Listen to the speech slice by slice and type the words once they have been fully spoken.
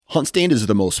HuntStand is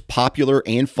the most popular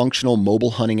and functional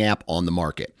mobile hunting app on the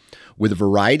market. With a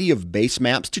variety of base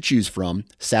maps to choose from,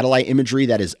 satellite imagery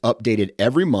that is updated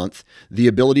every month, the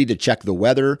ability to check the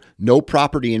weather, know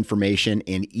property information,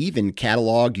 and even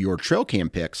catalog your trail cam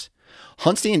pics,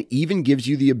 HuntStand even gives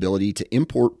you the ability to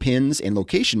import pins and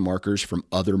location markers from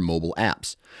other mobile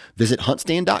apps. Visit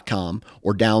huntstand.com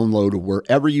or download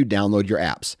wherever you download your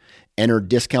apps. Enter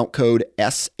discount code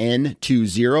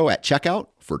SN20 at checkout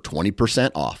for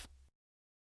 20% off.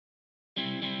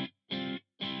 The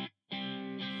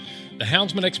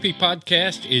Houndsman XP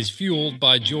podcast is fueled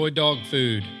by Joy Dog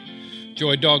Food.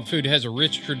 Joy Dog Food has a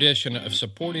rich tradition of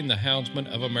supporting the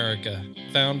Houndsman of America.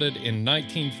 Founded in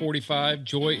 1945,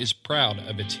 Joy is proud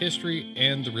of its history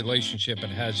and the relationship it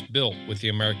has built with the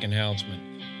American Houndsman.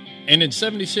 And in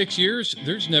 76 years,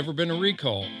 there's never been a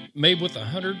recall. Made with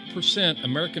 100%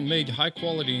 American-made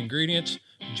high-quality ingredients,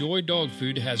 Joy Dog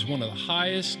Food has one of the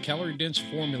highest calorie-dense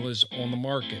formulas on the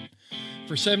market.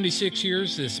 For 76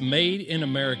 years, this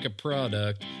made-in-America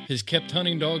product has kept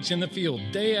hunting dogs in the field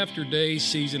day after day,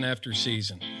 season after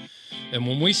season. And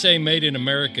when we say made in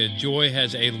America, Joy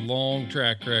has a long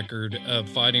track record of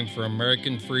fighting for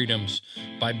American freedoms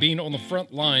by being on the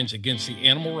front lines against the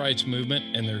animal rights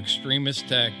movement and their extremist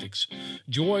tactics.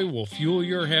 Joy will fuel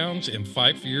your hounds and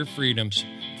fight for your freedoms.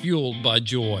 Fueled by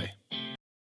Joy.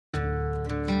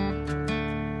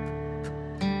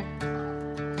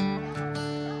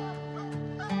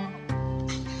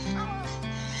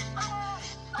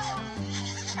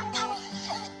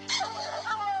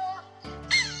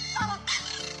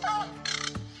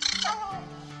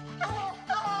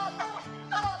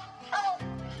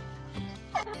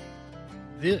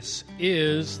 This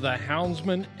is the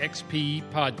Houndsman XP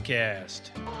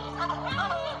podcast.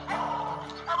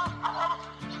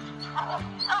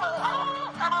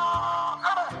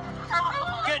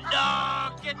 Good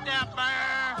dog, get that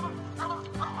bear.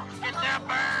 Get that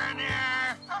bear in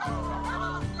here.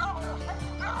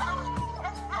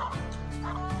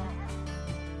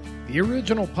 The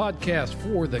original podcast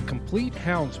for the complete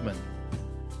Houndsman.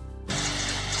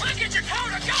 Look at your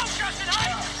coat and go, Justin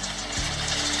Hyde.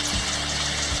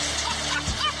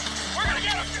 We're gonna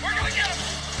get him. We're gonna get him.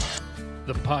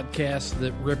 The podcast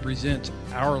that represents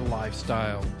our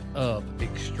lifestyle of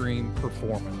extreme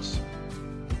performance.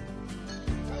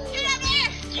 Get up there.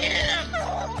 Get him.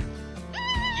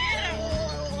 Get him.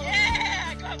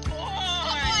 Yeah, good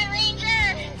boy,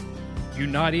 Ranger.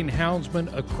 Uniting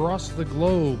houndsmen across the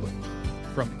globe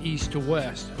from east to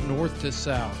west, north to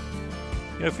south.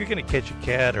 You know, if you're going to catch a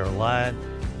cat or a lion,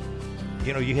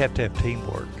 you know, you have to have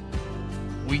teamwork.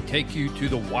 We take you to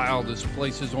the wildest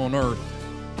places on earth.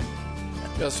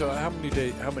 Yeah, so how many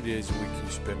days a week can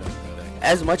you spend out there?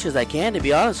 As much as I can, to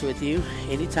be honest with you.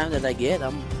 Anytime that I get,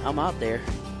 I'm out there.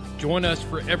 Join us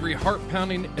for every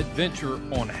heart-pounding adventure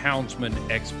on Houndsman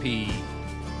XP.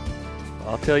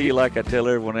 I'll tell you like I tell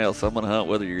everyone else, I'm going to hunt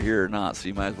whether you're here or not, so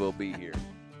you might as well be here.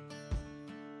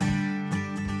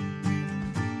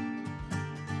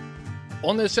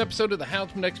 On this episode of the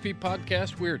Houndsman XP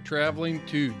podcast, we are traveling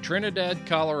to Trinidad,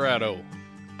 Colorado.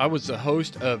 I was the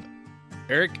host of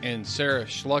Eric and Sarah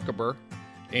Schluckeber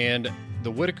and the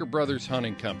Whitaker Brothers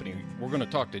Hunting Company. We're going to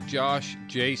talk to Josh,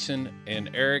 Jason, and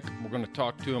Eric. We're going to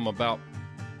talk to them about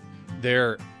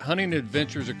their hunting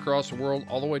adventures across the world,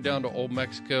 all the way down to Old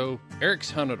Mexico.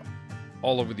 Eric's hunted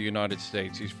all over the United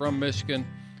States. He's from Michigan.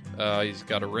 He's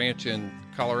got a ranch in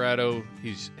Colorado.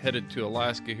 He's headed to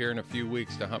Alaska here in a few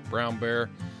weeks to hunt brown bear.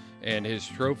 And his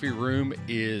trophy room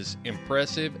is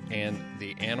impressive, and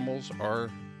the animals are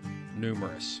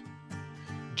numerous.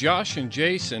 Josh and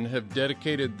Jason have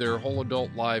dedicated their whole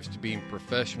adult lives to being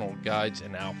professional guides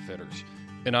and outfitters.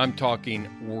 And I'm talking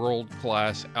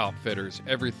world-class outfitters.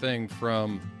 Everything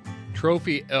from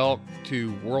trophy elk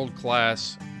to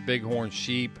world-class bighorn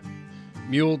sheep,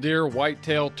 mule deer,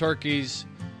 whitetail turkeys,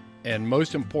 and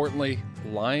most importantly,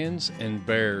 lions and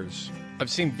bears.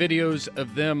 I've seen videos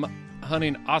of them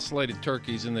hunting ocellated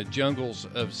turkeys in the jungles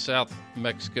of South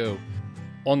Mexico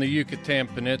on the Yucatan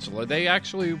Peninsula. They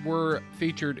actually were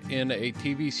featured in a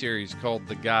TV series called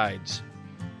The Guides.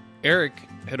 Eric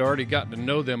had already gotten to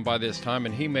know them by this time,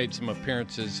 and he made some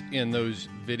appearances in those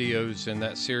videos in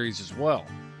that series as well.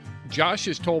 Josh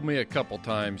has told me a couple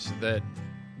times that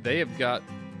they have got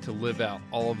to live out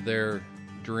all of their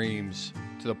dreams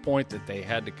to the point that they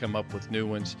had to come up with new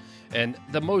ones. And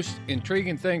the most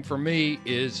intriguing thing for me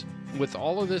is, with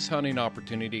all of this hunting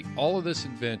opportunity, all of this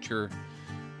adventure,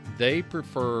 they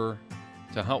prefer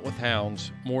to hunt with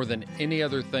hounds more than any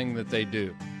other thing that they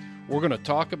do. We're going to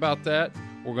talk about that.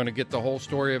 We're going to get the whole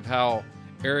story of how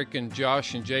Eric and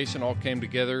Josh and Jason all came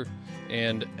together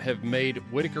and have made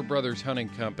Whitaker Brothers Hunting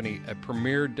Company a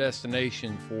premier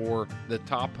destination for the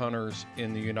top hunters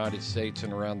in the United States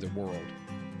and around the world.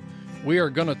 We are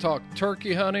going to talk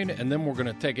turkey hunting, and then we're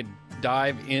going to take a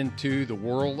dive into the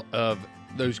world of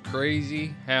those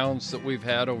crazy hounds that we've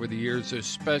had over the years, those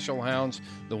special hounds,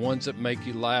 the ones that make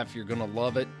you laugh. You're going to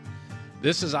love it.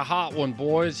 This is a hot one,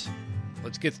 boys.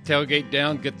 Let's get the tailgate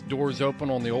down, get the doors open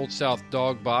on the Old South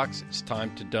Dog Box. It's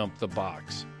time to dump the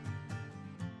box.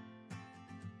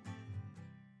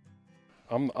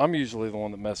 I'm usually the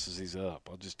one that messes these up.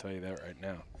 I'll just tell you that right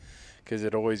now, because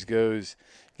it always goes,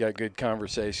 you got good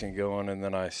conversation going, and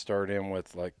then I start in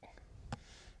with like,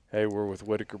 hey, we're with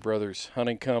Whitaker Brothers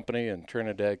Hunting Company in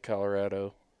Trinidad,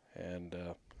 Colorado, and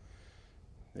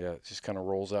it just kind of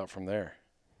rolls out from there.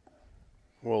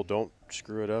 Well, don't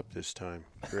screw it up this time,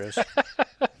 Chris.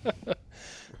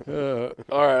 All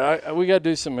right, we got to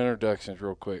do some introductions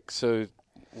real quick. So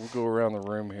we'll go around the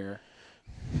room here.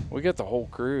 We got the whole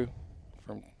crew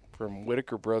from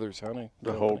Whitaker Brothers Hunting.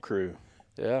 The whole crew.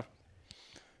 Yeah.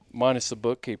 Minus the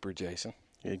bookkeeper, Jason.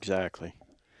 Exactly.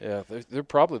 Yeah, they're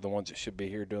probably the ones that should be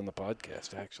here doing the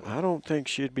podcast, actually. I don't think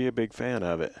she'd be a big fan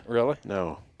of it. Really?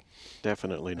 No,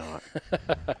 definitely not.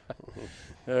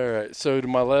 All right. So to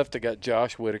my left, I got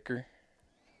Josh Whitaker.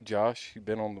 Josh,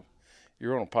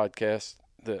 you're on a podcast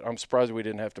that I'm surprised we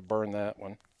didn't have to burn that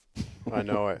one. I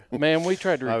know it. Man, we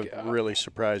tried to. I'm really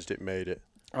surprised it made it.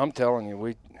 I'm telling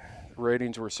you,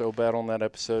 ratings were so bad on that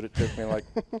episode. It took me like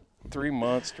 3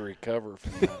 months to recover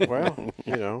from that.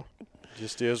 Well,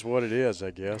 just is what it is,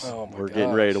 I guess. Oh my We're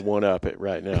getting ready to one-up it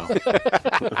right now.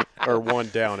 Or one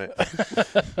down it.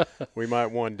 We might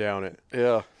one down it.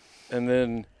 Yeah. And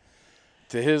then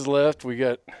to his left, we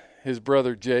got his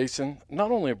brother Jason.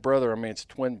 Not only a brother, I mean, it's a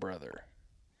twin brother.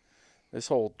 This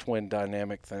whole twin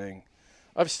dynamic thing.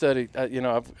 I've studied,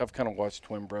 I've kind of watched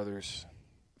twin brothers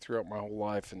throughout my whole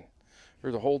life, and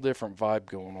there's a whole different vibe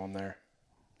going on there.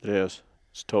 It is.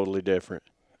 It's totally different.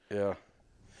 Yeah.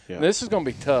 Yeah. And this is going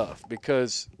to be tough,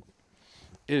 because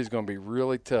it is going to be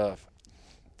really tough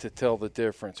to tell the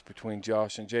difference between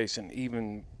Josh and Jason,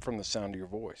 even from the sound of your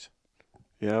voice.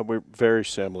 Yeah, we're very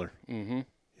similar. Mm-hmm.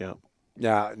 Yeah.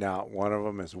 Yeah, now one of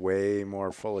them is way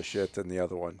more full of shit than the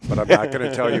other one, but I'm not going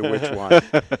to tell you which one.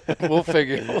 We'll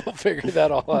figure that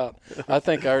all out. I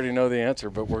think I already know the answer,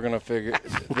 but we're going to figure.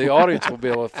 The audience will be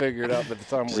able to figure it out by the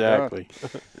time we're done. Exactly.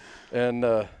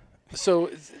 And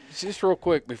so, just real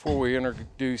quick before we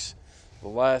introduce the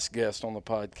last guest on the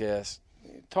podcast,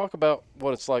 talk about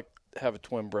what it's like to have a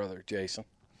twin brother, Jason.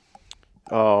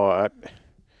 Oh,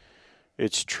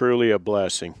 it's truly a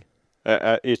blessing.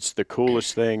 It's the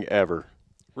coolest thing ever.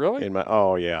 Really?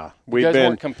 Oh yeah. You guys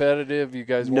weren't competitive? You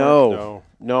guys weren't?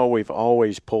 No, we've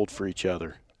always pulled for each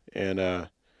other. And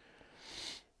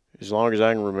as long as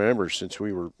I can remember, since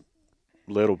we were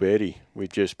little bitty,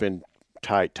 we've just been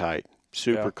tight,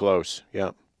 super close.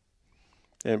 Yeah.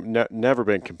 And never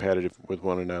been competitive with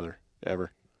one another,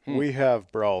 ever. We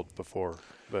have brawled before,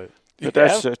 but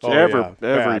that's every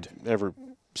bad.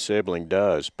 sibling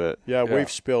does, but we've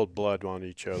spilled blood on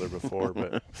each other before,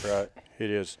 but right.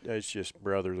 It's just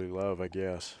brotherly love, I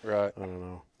guess. Right. I don't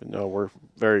know. But no, we're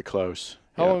very close.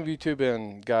 How long have you two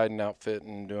been guiding,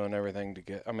 outfitting, doing everything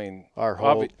together? I mean, our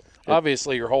whole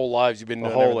obviously your whole lives you've been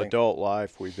doing the whole everything. Adult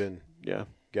life we've been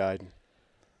guiding.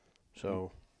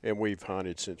 So, and we've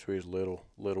hunted since we was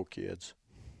little kids.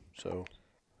 So,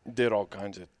 did all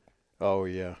kinds of. Oh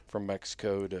yeah, from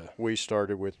Mexico to. We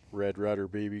started with Red Rudder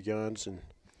BB guns and.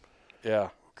 Yeah.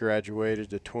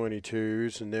 Graduated to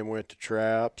 22s and then went to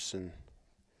traps and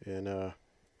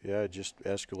it just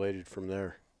escalated from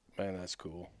there. Man, that's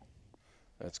cool.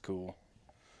 That's cool.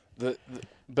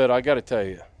 But I got to tell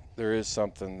you, there is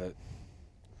something that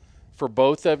for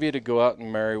both of you to go out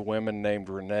and marry women named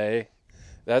Renee,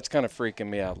 that's kind of freaking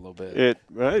me out a little bit.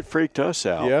 It freaked us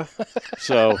out. Yeah.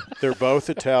 So they're both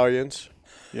Italians.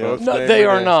 Yeah. No, they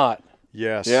are not.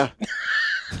 Yes. Yeah.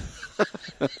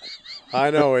 I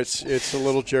know it's a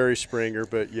little Jerry Springer,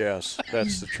 but yes,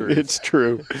 that's the truth. It's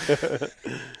true.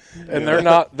 And they're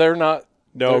not.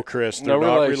 No, Chris, they're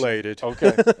not related.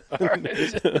 Okay.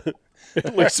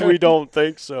 At least we don't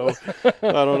think so. I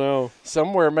don't know.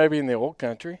 Somewhere maybe in the old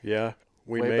country. Yeah,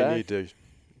 we may need to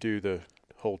do the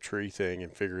whole tree thing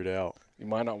and figure it out. You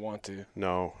might not want to.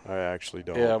 No, I actually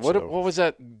don't. Yeah, what was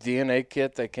that DNA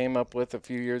kit they came up with a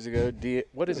few years ago?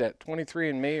 What is that,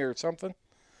 23andMe or something?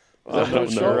 I'm not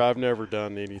sure. I've never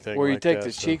done anything where you like take that,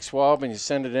 the cheek swab and you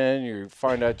send it in, you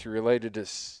find out you're related to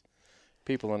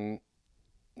people in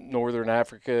Northern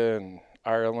Africa and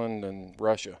Ireland and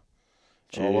Russia.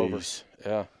 Jeez. All over.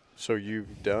 Yeah. So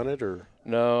you've done it or?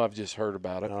 No, I've just heard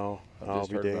about it. No, I'll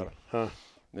be dang. Huh.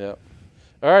 Yeah.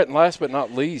 All right, and last but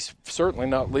not least, certainly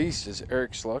not least, is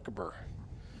Eric Schluckaber.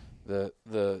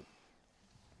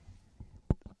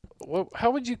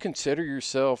 How would you consider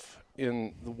yourself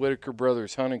in the Whitaker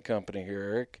Brothers Hunting Company here,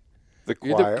 Eric? The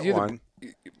quiet one.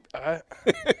 Are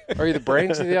you the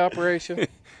brains of the operation?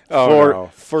 Oh, For no,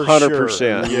 for 100%.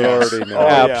 sure. You Yes. already know.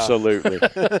 Absolutely.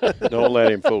 Don't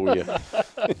let him fool you.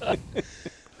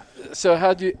 So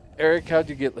how'd you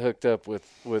get hooked up with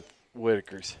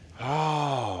Whitakers?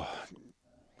 Oh,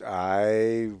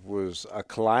 I was a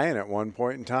client at one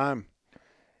point in time.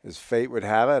 As fate would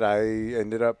have it, I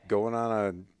ended up going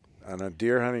on a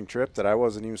deer hunting trip that I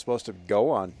wasn't even supposed to go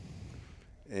on,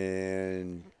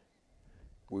 and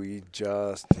we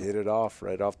just hit it off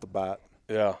right off the bat.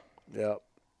 Yeah. Yep.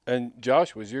 And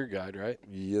Josh was your guide, right?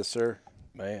 Yes, sir.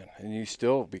 Man, and you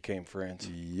still became friends.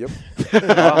 Yep.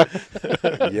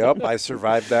 Yep. I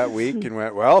survived that week and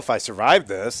went, well, if I survived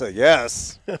this,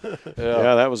 yes. Yeah,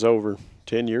 that was over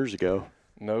 10 years ago.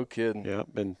 No kidding. Yeah,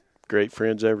 been great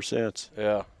friends ever since.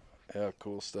 Yeah,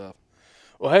 cool stuff.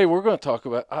 Well, hey, we're going to talk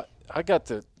about I got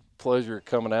the pleasure of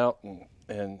coming out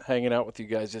and hanging out with you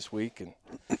guys this week, and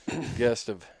guest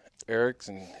of Eric's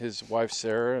and his wife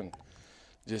Sarah, and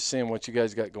just seeing what you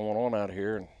guys got going on out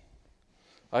here. And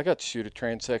I got to shoot a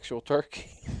transsexual turkey.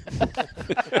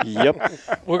 Yep.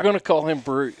 We're going to call him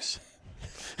Bruce.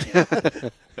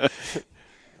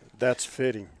 That's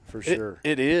fitting for sure.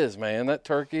 It is, man. That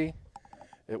turkey,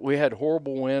 we had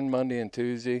horrible wind Monday and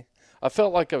Tuesday. I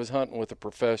felt like I was hunting with a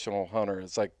professional hunter.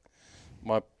 It's like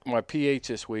my PH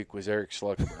this week was Eric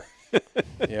Schluckaber.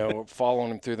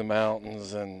 Following him through the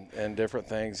mountains and different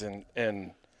things.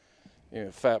 And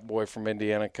fat boy from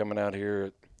Indiana coming out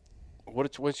here.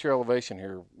 What's your elevation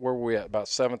here? Where were we at? About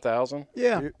 7,000?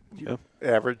 Yeah.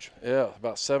 Average. Yeah,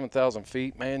 about 7,000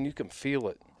 feet. Man, you can feel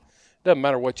it. Doesn't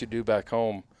matter what you do back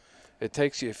home. It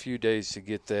takes you a few days to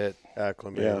get that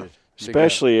Acclimated. Yeah.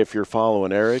 Especially if you're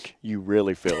following Eric, you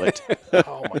really feel it.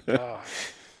 Oh, my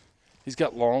gosh. He's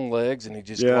got long legs, and he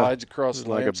just glides across the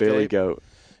like landscape. a billy goat.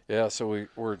 Yeah, so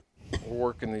we're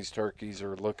working these turkeys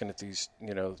or looking at these,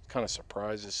 kind of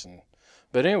surprises.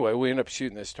 But anyway, we end up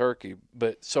shooting this turkey.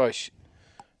 But so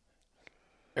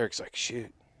Eric's like,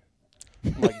 shoot.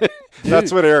 I'm like,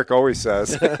 That's what Eric always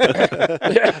says.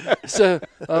 yeah. So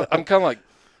I'm kind of like,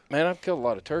 man, I've killed a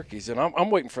lot of turkeys, and I'm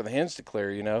waiting for the hens to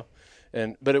clear,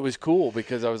 but it was cool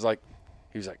because he was like,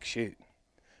 shoot.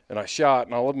 And I shot,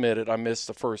 and I'll admit it, I missed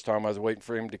the first time. I was waiting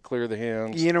for him to clear the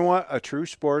hens. You know what? A true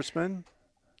sportsman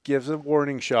gives a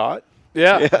warning shot.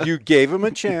 Yeah. You gave him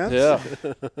a chance. Yeah.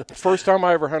 First time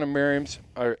I ever hunted Merriam's,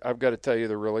 I've got to tell you,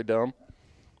 they're really dumb.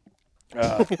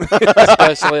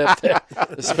 Especially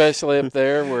up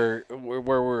there where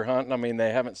we're hunting. I mean,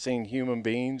 they haven't seen human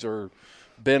beings or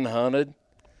been hunted.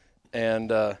 And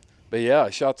but yeah, I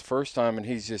shot the first time, and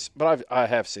he's just. But I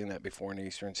have seen that before in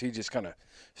Easterns. He just kind of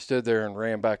stood there and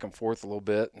ran back and forth a little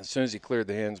bit. And as soon as he cleared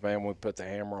the hens, man, we put the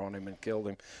hammer on him and killed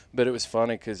him. But it was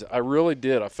funny because I really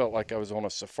did. I felt like I was on a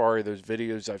safari. Those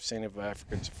videos I've seen of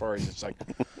African safaris, it's like,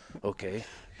 okay,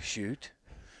 shoot.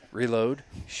 Reload,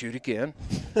 shoot again.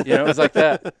 It was like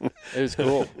that. It was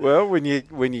cool. Well, when you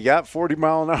got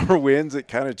 40-mile-an-hour winds, it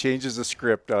kind of changes the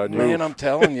script on you. Man, I'm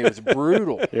telling you, it's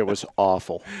brutal. It was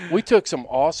awful. We took some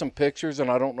awesome pictures, and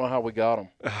I don't know how we got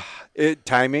them.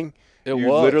 Timing.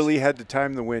 You literally had to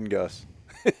time the wind gusts.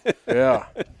 Yeah.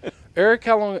 Eric,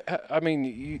 how long? I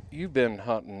mean, you've been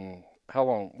hunting. How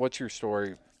long? What's your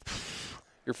story?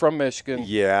 You're from Michigan.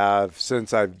 Yeah,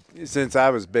 since I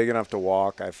was big enough to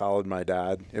walk, I followed my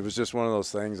dad. It was just one of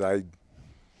those things I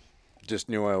just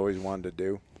knew I always wanted to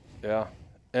do. Yeah,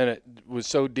 and it was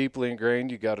so deeply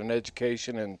ingrained. You got an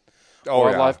education in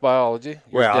wildlife biology.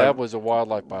 Your dad was a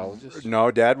wildlife biologist. No,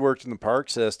 Dad worked in the park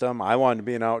system. I wanted to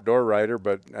be an outdoor writer,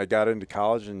 but I got into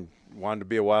college and wanted to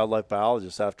be a wildlife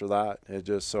biologist after that.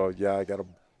 I got a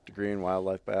degree in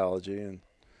wildlife biology and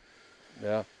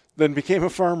then became a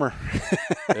farmer.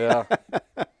 Yeah.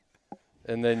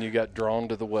 And then you got drawn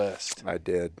to the West. I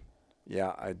did.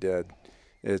 Yeah, I did.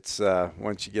 It's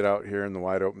once you get out here in the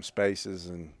wide open spaces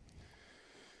and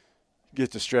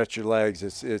get to stretch your legs,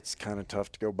 it's kind of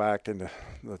tough to go back into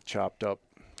the chopped up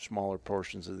smaller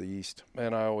portions of the East.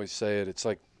 Man, I always say it. It's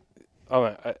like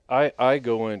I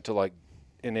go into like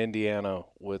in Indiana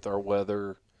with our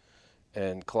weather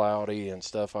and cloudy and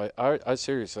stuff. I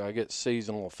seriously, I get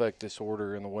seasonal affect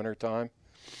disorder in the wintertime.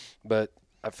 But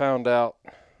I found out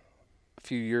a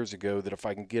few years ago that if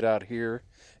I can get out here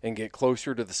and get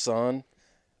closer to the sun,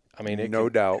 I mean,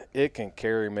 it can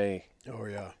carry me. Oh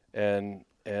yeah. And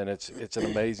it's an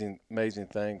amazing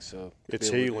thing. So it's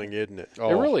healing, isn't it? It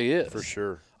really is. For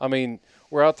sure. I mean,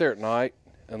 we're out there at night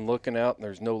and looking out, and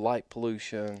there's no light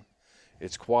pollution.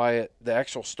 It's quiet. The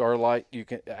actual starlight,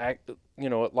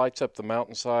 it lights up the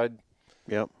mountainside.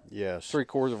 Yep. Yes.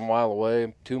 3/4 of a mile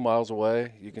away, 2 miles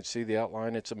away. You can see the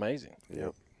outline. It's amazing.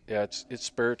 Yep. Yeah, it's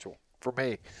spiritual for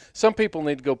me. Some people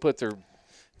need to go put their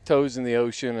toes in the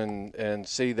ocean and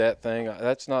see that thing.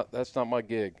 That's not my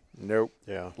gig. Nope.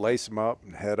 Yeah. Lace them up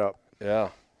and head up. Yeah.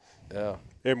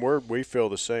 And we feel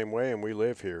the same way, and we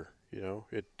live here. You know,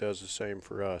 it does the same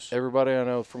for us. Everybody I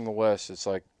know from the West, it's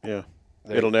like, Yeah.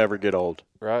 It'll never get old,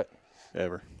 right?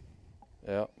 ever.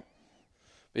 Yeah.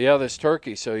 But yeah, this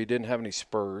turkey, so he didn't have any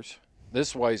spurs. This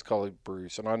is why he's called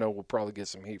Bruce. And I know we'll probably get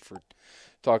some heat for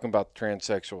talking about the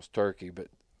transsexuals turkey, but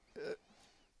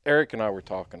Eric and I were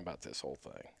talking about this whole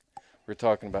thing. We were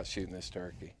talking about shooting this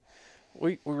turkey.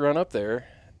 We run up there,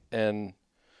 and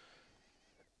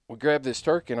we grab this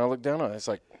turkey, and I look down on it. It's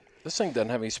like, this thing doesn't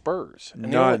have any spurs.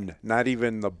 And None. Not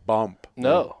even the bump.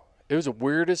 No. It was the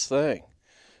weirdest thing.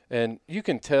 And you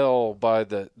can tell by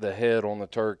the head on the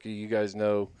turkey. You guys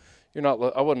know.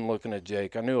 I wasn't looking at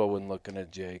Jake. I knew I wasn't looking at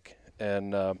Jake.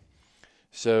 And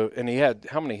and he had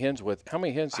how many hens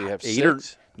do you have?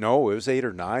 6? No, it was 8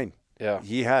 or 9. Yeah.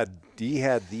 He had the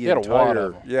had entire. a wad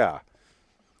of 'em. Yeah.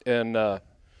 And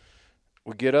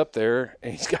we get up there,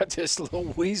 and he's got this little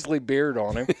Weasley beard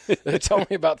on him. It's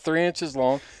only about 3 inches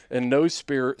long and no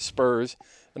spurs.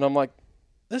 And I'm like,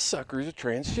 this sucker is a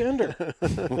transgender.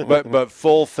 but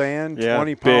full fan, Yeah,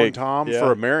 20-pound big. tom Yeah.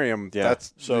 for a Merriam. Yeah.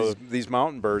 That's So- these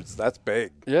mountain birds. That's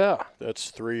big. Yeah.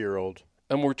 That's 3-year-old.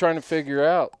 And we're trying to figure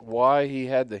out why he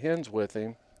had the hens with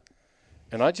him.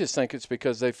 And I just think it's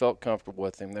because they felt comfortable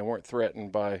with him. They weren't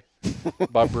threatened by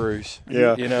Bruce.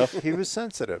 Yeah. You know, He was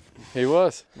sensitive. he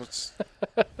was.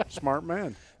 Smart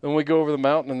man. Then we go over the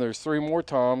mountain, and there's 3 more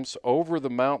toms over the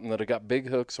mountain that have got big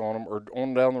hooks on them, or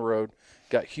on down the road,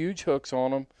 got huge hooks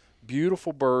on them,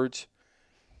 beautiful birds.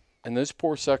 And this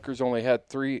poor sucker's only had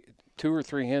 2 or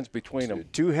 3 hens between them.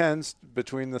 2 hens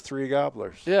between the 3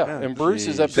 gobblers. Yeah, and Bruce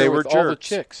is up They there were with all the jerks.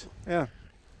 chicks. Yeah.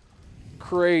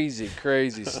 Crazy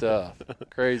stuff.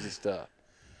 Crazy stuff.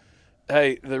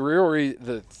 Hey,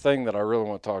 the thing that I really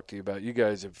want to talk to you about, you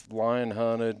guys have lion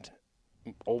hunted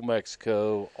Old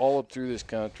Mexico, all up through this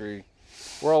country.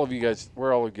 Where all of you guys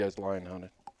lion hunted?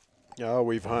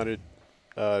 We've hunted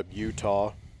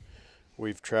Utah.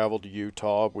 We've traveled to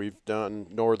Utah. We've done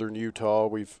northern Utah.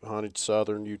 We've hunted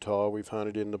southern Utah. We've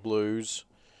hunted in the Blues.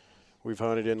 We've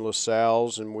hunted in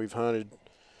LaSalle's, and we've hunted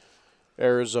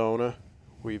Arizona.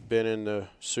 We've been in the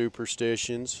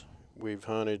Superstitions. We've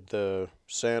hunted the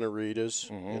Santa Ritas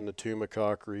and the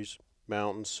Tumacacres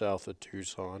Mountains south of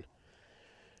Tucson.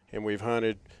 And we've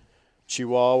hunted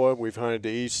Chihuahua. We've hunted the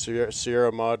East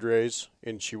Sierra Madres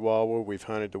in Chihuahua. We've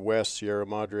hunted the West Sierra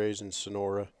Madres in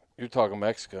Sonora. You're talking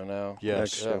Mexico now. Yes.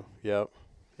 Mexico. Yep.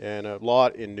 And a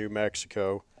lot in New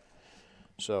Mexico.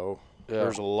 So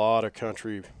there's a lot of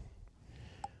country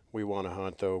we want to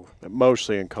hunt, though.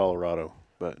 Mostly in Colorado,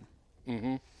 but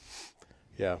Mm-hmm.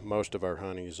 Yeah, most of our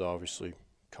hunting is obviously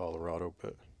Colorado,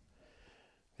 but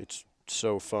it's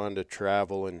so fun to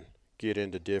travel and get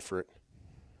into different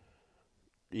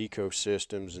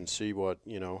ecosystems and see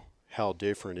how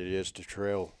different it is to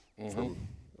trail from,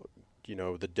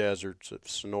 the deserts of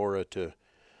Sonora to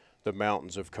the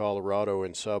mountains of Colorado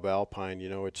and subalpine.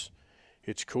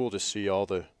 It's cool to see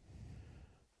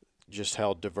just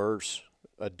how diverse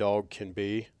a dog can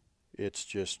be. It's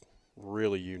just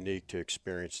really unique to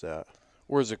experience that.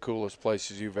 Where's the coolest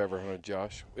places you've ever hunted,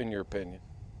 Josh, in your opinion?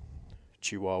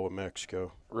 Chihuahua,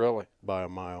 Mexico, Really? by a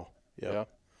mile. Yep. Yeah.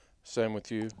 Same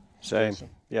with you, same. Jason?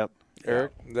 Yep.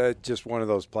 Eric? That's just one of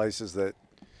those places that,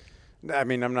 I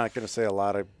mean, I'm not going to say a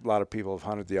lot of people have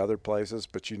hunted the other places,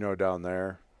 but down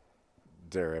there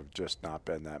have just not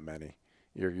been that many.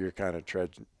 You're kind of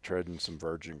treading some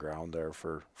virgin ground there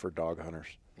for dog hunters.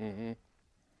 Mm-hmm.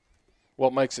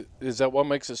 Is that what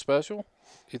makes it special?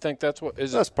 You think that's what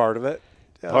is That's it? part of it.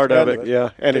 Yeah, Part that's of it, yeah.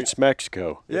 And it's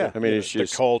Mexico. Yeah. I mean, it's the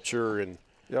just culture and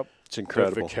it's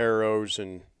incredible. the vaqueros,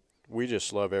 and we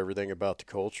just love everything about the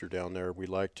culture down there. We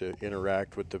like to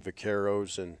interact with the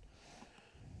vaqueros and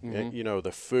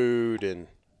the food and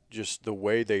just the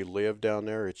way they live down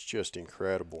there. It's just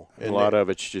incredible. A lot of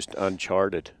it's just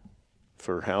uncharted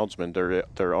for houndsmen.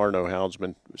 There are no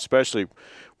houndsmen, especially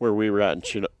where we were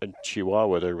at in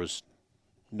Chihuahua. There was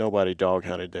nobody dog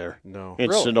hunted there. No. In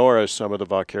Really? Sonora, some of the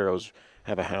vaqueros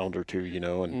have a hound or two,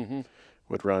 and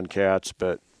would run cats.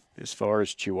 But as far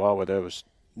as Chihuahua, there was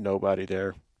nobody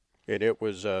there. And it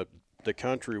was the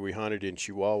country we hunted in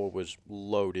Chihuahua was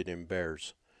loaded in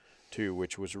bears, too,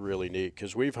 which was really neat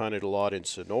because we've hunted a lot in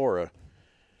Sonora,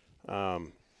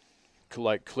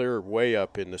 like clear way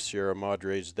up in the Sierra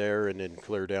Madres there and then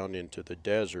clear down into the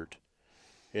desert.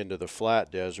 into the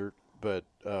flat desert, but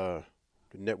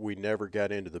we never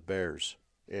got into the bears.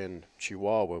 And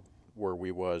Chihuahua, where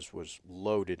we was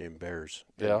loaded in bears.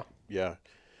 Yeah. Yeah.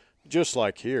 Just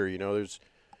like here, there's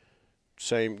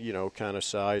same, kind of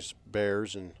size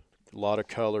bears and a lot of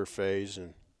color phase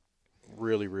and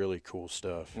really, really cool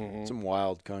stuff. Mm-hmm. Some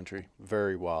wild country.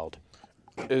 Very wild.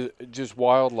 Is it just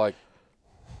wild, like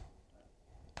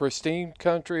pristine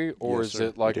country, or Yes, is sir.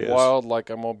 it like It is. wild, like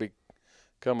I'm going to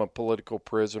become a political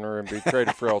prisoner and be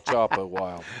traded for El Chapo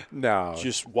wild? No.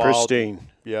 Just wild. Pristine.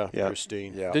 Yeah, Yeah.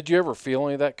 pristine. Yeah. Did you ever feel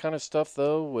any of that kind of stuff,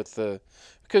 though, with the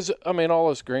 – because, I mean, all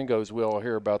us gringos, we all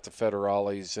hear about the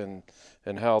federales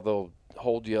and how they'll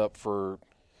hold you up for –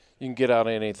 you can get out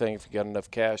of anything if you got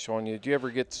enough cash on you. Did you ever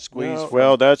get squeezed?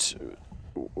 Well, that's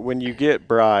when you get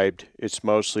bribed. It's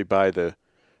mostly by the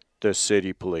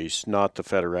city police, not the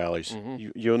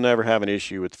federales. You'll never have an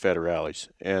issue with the federales,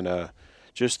 and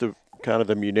just the kind of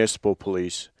the municipal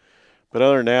police. But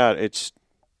other than that, it's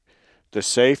the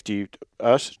safety.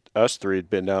 Us three had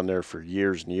been down there for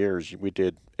years and years. We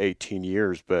did 18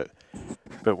 years, but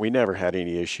we never had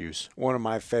any issues. One of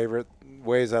my favorite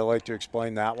ways I like to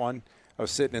explain that one, I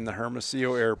was sitting in the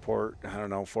Hermosillo airport,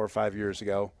 4 or 5 years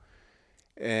ago,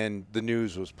 and the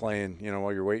news was playing,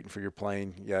 while you're waiting for your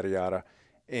plane, yada, yada.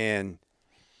 And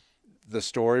the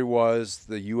story was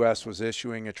the U.S. was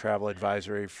issuing a travel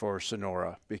advisory for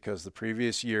Sonora because the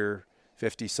previous year,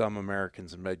 50-some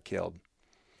Americans had been killed.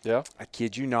 Yeah. I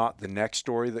kid you not, the next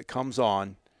story that comes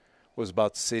on was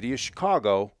about the city of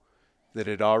Chicago that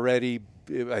had already,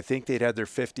 I think they'd had their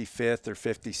 55th or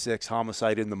 56th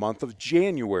homicide in the month of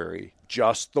January,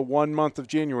 just the 1 month of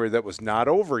January that was not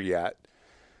over yet.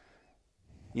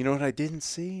 You know what I didn't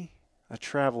see? A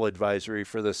travel advisory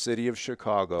for the city of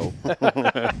Chicago.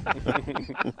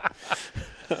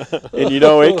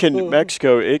 And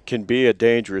Mexico, it can be a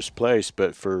dangerous place,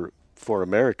 but for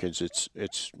Americans,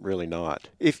 it's really not.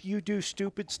 If you do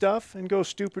stupid stuff and go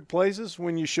stupid places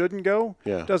when you shouldn't go,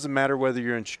 Yeah. doesn't matter whether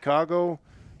you're in Chicago,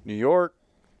 New York,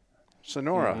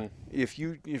 Sonora. If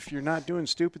you're not doing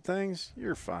stupid things,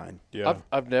 you're fine. Yeah.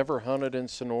 I've never hunted in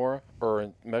Sonora or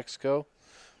in Mexico,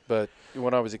 but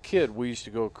when I was a kid, we used to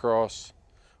go across.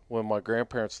 When my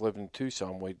grandparents lived in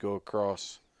Tucson, we'd go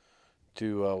across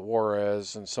to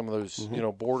Juarez and some of those,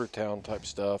 border town type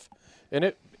stuff,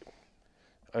 and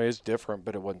it's different,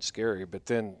 but it wasn't scary. But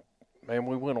then, man,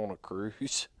 we went on a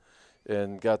cruise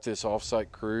and got this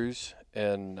off-site cruise,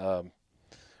 and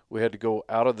we had to go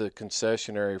out of the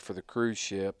concession area for the cruise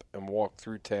ship and walk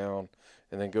through town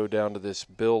and then go down to this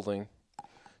building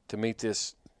to meet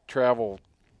this travel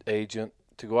agent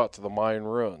to go out to the Mayan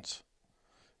ruins.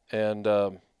 And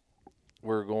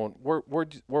we're going, where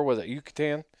was it?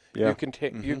 Yucatan? Yeah.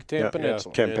 Yucatan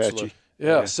Peninsula. Campeche.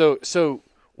 Yeah. So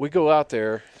we go out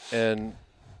there, and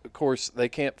of course they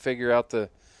can't figure out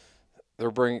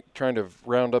they're trying to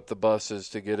round up the buses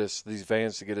to get us, these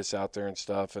vans to get us out there and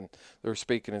stuff, and they're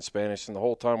speaking in Spanish, and the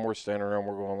whole time we're standing around,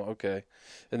 we're going, okay.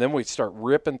 And then we start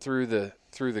ripping through the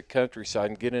countryside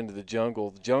and get into the jungle.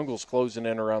 The jungle's closing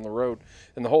in around the road,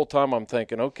 and the whole time I'm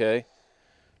thinking, okay,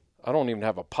 I don't even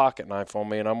have a pocket knife on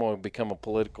me, and I'm going to become a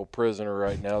political prisoner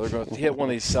right now. They're going to hit one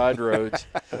of these side roads.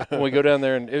 And we go down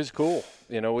there, and it was cool.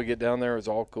 We get down there, it was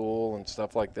all cool and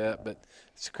stuff like that, but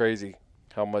it's crazy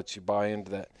how much you buy into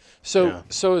that. So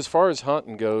as far as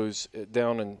hunting goes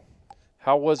down in,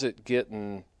 how was it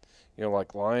getting,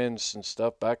 like lions and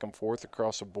stuff back and forth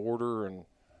across the border? And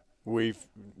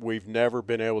We've never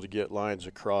been able to get lions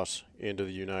across into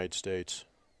the United States.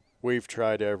 We've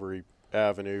tried every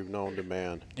avenue known to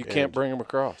man. you can't bring them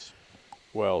across.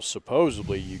 Well,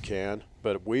 supposedly you can,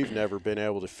 but we've never been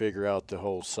able to figure out the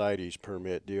whole CITES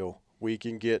permit deal. We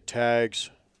can get tags.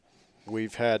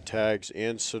 We've had tags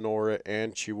in Sonora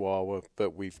and Chihuahua,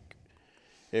 but we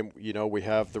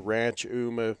have the Ranch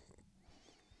UMA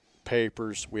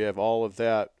papers. We have all of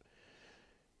that.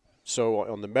 So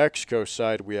on the Mexico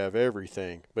side, we have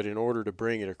everything. But in order to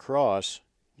bring it across,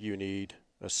 you need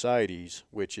a CITES,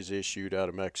 which is issued out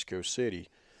of Mexico City.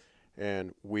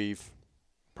 And we've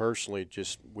personally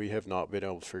we have not been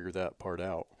able to figure that part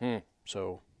out.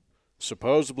 So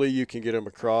supposedly you can get them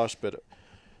across, but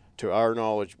to our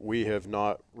knowledge, we have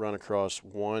not run across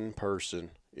one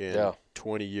person in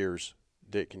 20 years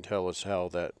that can tell us how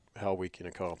we can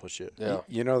accomplish it. Yeah.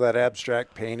 You know that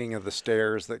abstract painting of the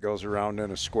stairs that goes around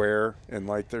in a square and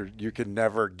you can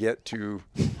never get to.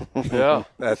 Yeah.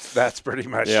 That's pretty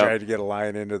much trying to get a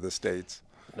lion into the States.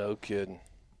 No kidding.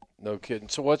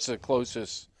 So what's the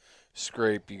closest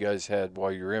scrape you guys had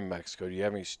while you were in Mexico? Do you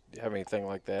have anything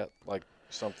like that? Like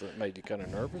something that made you kind of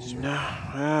nervous?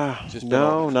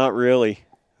 No, not really.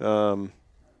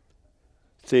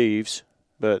 Thieves.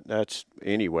 but that's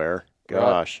anywhere.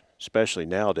 Gosh, especially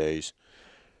nowadays.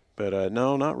 But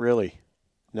no, not really.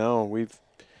 No, we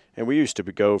used to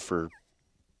go for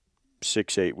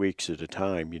 6-8 weeks at a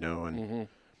time, and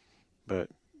but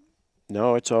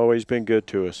no, it's always been good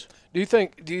to us. Do you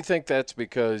think that's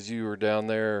because you were down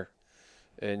there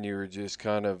and you were just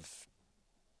kind of,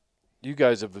 you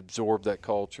guys have absorbed that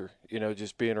culture,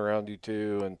 just being around you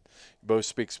two, and you both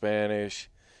speak Spanish,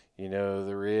 the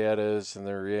Rietas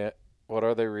and what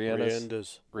are they,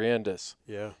 Riendas? Riendas.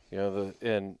 Yeah.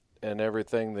 And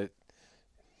everything that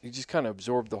you just kind of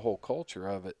absorbed the whole culture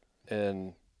of it.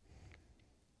 And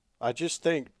I just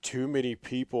think too many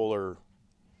people are,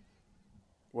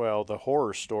 the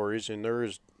horror stories, and there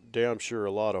is damn sure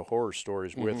a lot of horror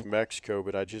stories with Mexico,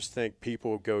 but I just think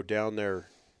people go down there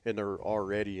and they're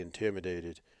already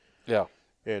intimidated. Yeah.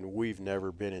 And we've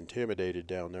never been intimidated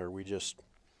down there. We just,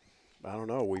 I don't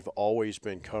know, we've always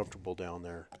been comfortable down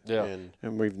there. Yeah.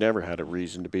 And we've never had a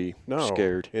reason to be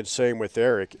scared. And same with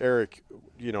Eric. Eric,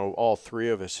 all three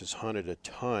of us has hunted a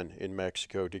ton in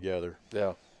Mexico together.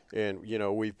 Yeah. And,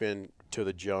 we've been to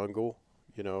the jungle,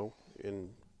 and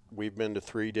we've been to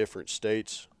 3 different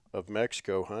states of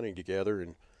Mexico hunting together.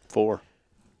 And 4.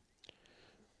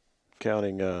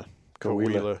 Counting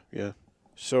Coahuila. Yeah.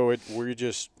 So we're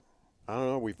just, I don't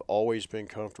know, we've always been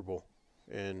comfortable.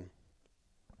 And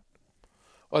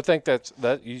well, I think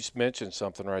that you mentioned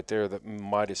something right there that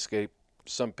might escape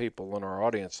some people in our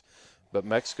audience, but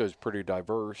Mexico is pretty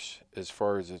diverse as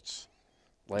far as its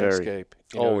landscape.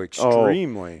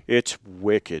 Extremely. It's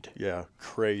wicked. Yeah,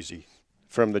 crazy.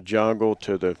 From the jungle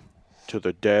to the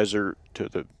desert to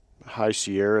the high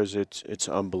Sierras, it's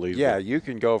unbelievable. Yeah, you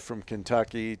can go from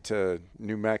Kentucky to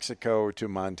New Mexico to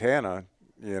Montana,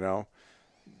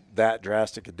 that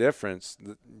drastic a difference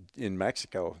in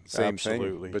Mexico. Same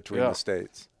Absolutely. thing between the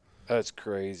states. That's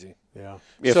crazy. Yeah.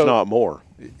 If not more.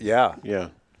 Yeah. Yeah.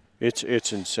 It's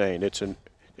insane. It's an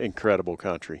incredible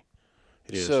country.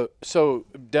 It is. So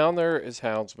down there as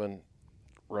houndsman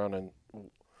running,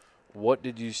 what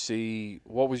did you see?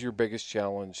 What was your biggest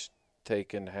challenge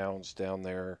taking hounds down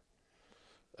there,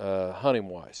 hunting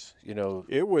wise?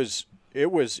 It was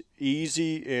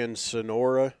easy in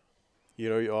Sonora.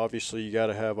 Obviously you got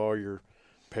to have all your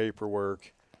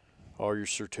paperwork, all your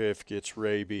certificates,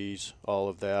 rabies, all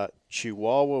of that.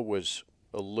 Chihuahua was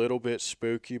a little bit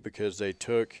spooky because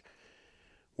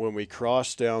when we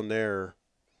crossed down there,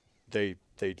 they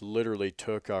literally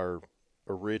took our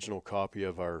original copy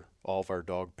of all of our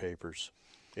dog papers,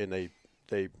 and I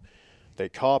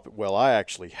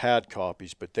actually had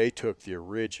copies, but they took the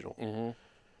original,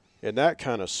 and that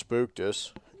kind of spooked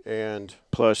us. And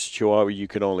plus Chihuahua, you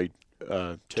could only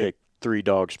take 3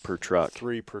 dogs per truck.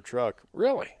 3 per truck.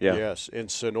 Really? Yeah. Yes. In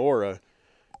Sonora,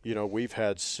 we've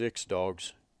had 6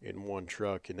 dogs in one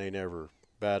truck, and they never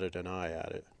batted an eye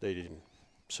at it. They didn't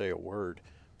say a word.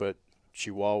 But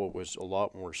Chihuahua was a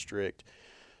lot more strict.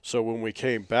 So when we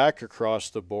came back across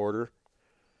the border,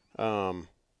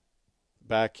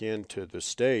 back into the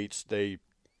States,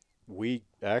 we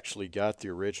actually got the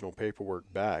original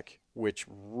paperwork back, which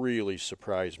really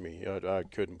surprised me. I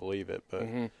couldn't believe it.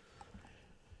 But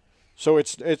so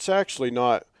it's actually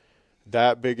not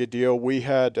that big a deal. We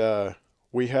had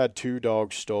 2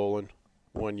 dogs stolen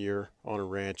one year on a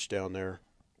ranch down there.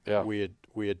 Yeah.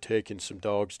 We had taken some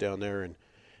dogs down there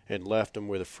and left them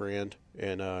with a friend,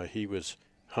 and he was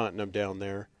hunting them down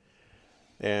there.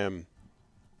 And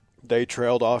they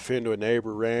trailed off into a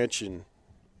neighbor ranch, and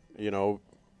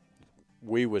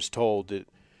we was told that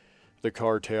the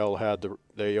cartel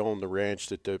they owned the ranch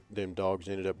that them dogs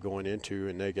ended up going into,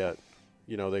 and they got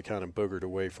they kind of boogered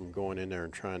away from going in there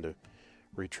and trying to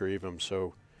retrieve them.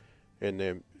 So, and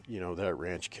then that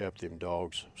ranch kept them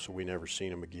dogs, so we never seen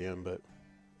them again.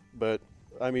 But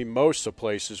I mean, most of the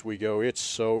places we go, it's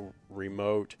so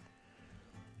remote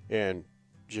and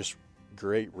just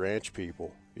great ranch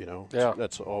people. Yeah.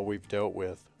 That's all we've dealt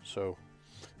with. So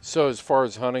as far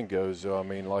as hunting goes, I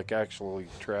mean, like actually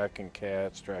tracking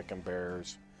cats, tracking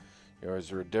bears, is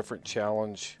there a different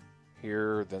challenge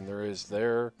here than there is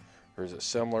there? Or is it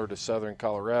similar to southern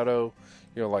Colorado?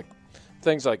 Like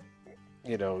things like,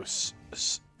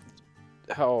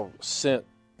 how scent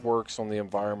works on the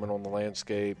environment, on the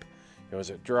landscape. Is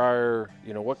it drier?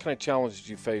 What kind of challenges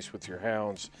do you face with your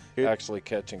hounds actually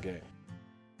catching game?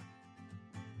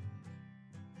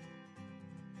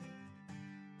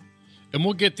 And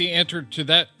we'll get the answer to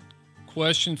that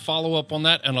question, follow up on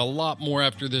that, and a lot more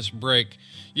after this break.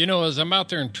 As I'm out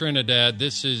there in Trinidad,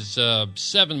 this is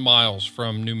 7 miles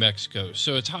from New Mexico,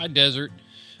 so it's high desert.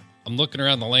 I'm looking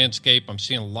around the landscape. I'm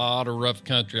seeing a lot of rough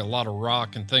country, a lot of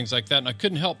rock and things like that, and I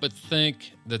couldn't help but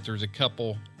think that there's a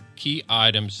couple key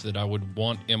items that I would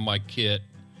want in my kit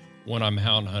when I'm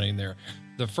hound hunting there.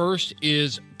 The first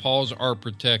is paws are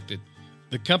protected.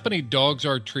 The company Dogs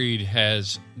Are Treed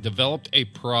has developed a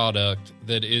product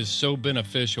that is so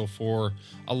beneficial for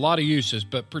a lot of uses,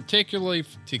 but particularly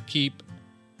to keep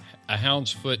a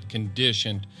hound's foot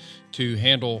conditioned to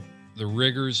handle the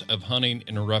rigors of hunting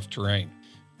in a rough terrain.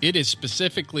 It is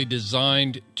specifically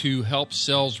designed to help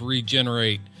cells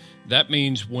regenerate. That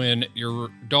means when your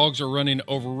dogs are running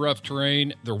over rough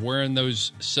terrain, they're wearing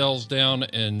those cells down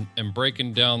and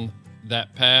breaking down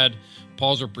that pad.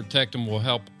 Paws Are Protected will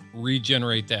help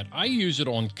regenerate that. I use it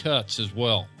on cuts as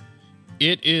well.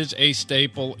 It is a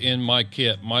staple in my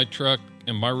kit. My truck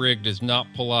and my rig does not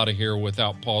pull out of here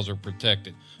without Paws Are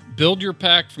Protected. Build your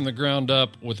pack from the ground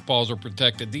up with Paws Are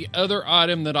Protected. The other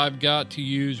item that I've got to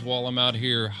use while I'm out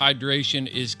here, hydration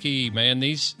is key, man.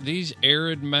 These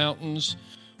arid mountains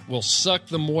will suck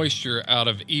the moisture out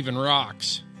of even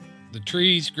rocks. The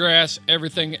trees, grass,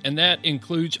 everything, and that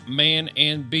includes man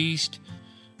and beast.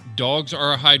 Dogs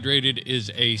Are Hydrated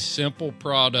is a simple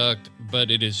product,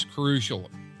 but it is crucial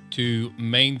to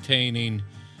maintaining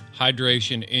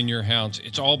hydration in your hounds.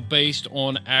 It's all based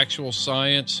on actual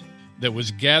science that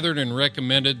was gathered and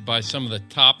recommended by some of the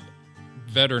top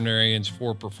veterinarians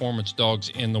for performance dogs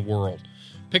in the world.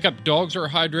 Pick up Dogs Are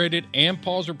Hydrated and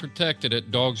Paws Are Protected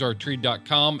at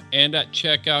dogsartreed.com, and at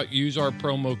checkout, use our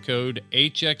promo code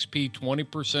HXP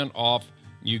 20% off.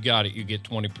 You got it. You get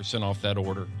 20% off that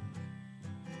order.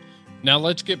 Now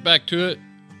let's get back to it.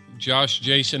 Josh,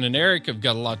 Jason, and Eric have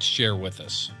got a lot to share with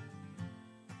us.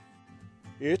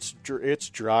 It's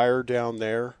drier down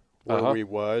there where we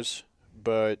was,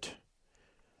 but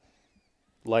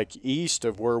like east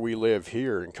of where we live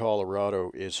here in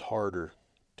Colorado is harder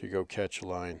to go catch a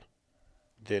line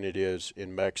than it is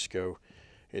in Mexico.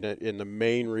 And the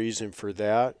main reason for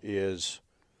that is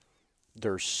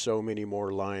there's so many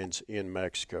more lions in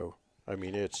Mexico. I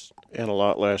mean, it's... And a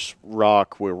lot less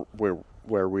rock where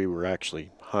we were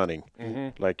actually hunting.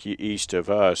 Mm-hmm. Like east of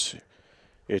us,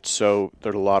 there's a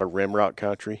lot of rim rock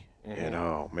country. Mm-hmm. And,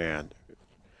 oh, man,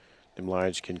 them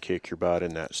lions can kick your butt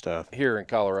in that stuff. Here in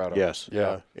Colorado. Yes.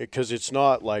 Yeah, because it's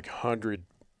not like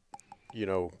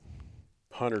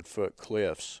 100-foot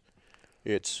cliffs.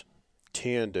 It's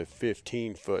 10 to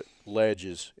 15-foot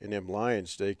ledges, and them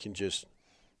lions, they can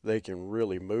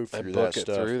really move through that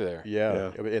stuff. Through there.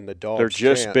 Yeah, and the dogs They're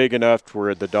just can't. big enough to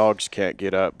where the dogs can't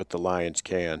get up, but the lions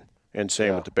can. And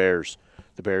same with the bears.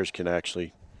 The bears can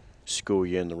actually school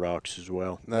you in the rocks as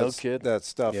well. That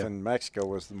stuff in Mexico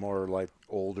was the more like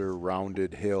older,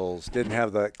 rounded hills. Didn't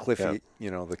have that cliffy,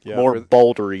 more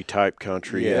bouldery type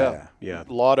country. Yeah. A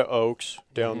lot of oaks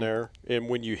down there. And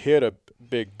when you hit a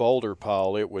big boulder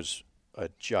pile, it was a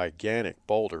gigantic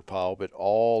boulder pile, but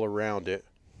all around it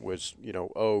was,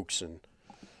 oaks and,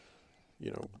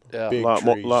 big a lot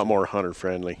trees. lot more hunter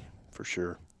friendly for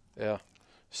sure. Yeah.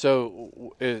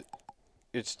 So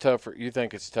it's tougher. You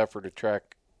think it's tougher to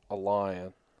track a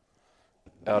lion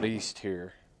out east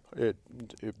here? It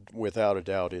without a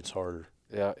doubt, it's harder.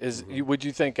 Yeah. Would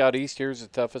you think out east here is the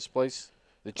toughest place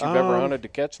that you've ever hunted to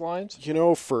catch lions?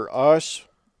 For us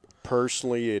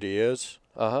personally, it is.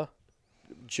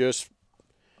 Just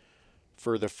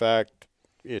for the fact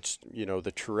it's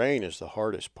the terrain is the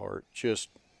hardest part.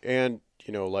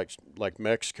 Like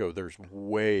Mexico, there's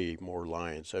way more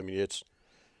lions. I mean,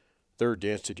 their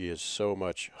density is so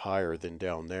much higher than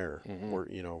down there, or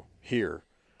here.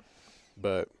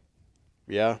 But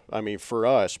yeah, I mean, for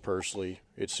us personally,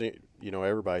 it's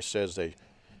everybody says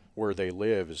where they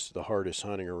live is the hardest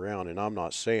hunting around, and I'm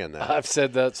not saying that. I've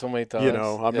said that so many times.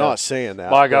 I'm not saying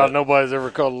that. My God, nobody's ever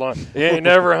caught a lion. You ain't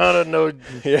never hunted no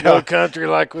country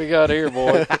like we got here,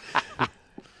 boy.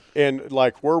 And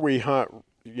like where we hunt,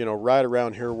 right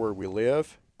around here where we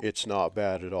live, it's not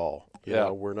bad at all. You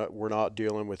know, we're not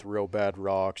dealing with real bad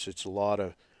rocks. It's a lot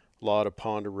of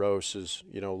ponderosas,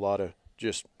 a lot of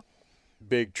just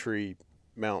big tree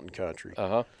mountain country.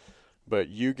 But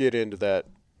you get into that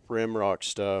rim rock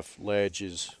stuff,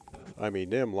 ledges. I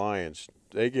mean, them lions,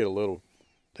 they get a little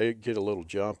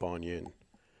jump on you, and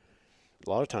a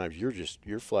lot of times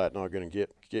you're flat not going to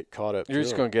get caught up. You're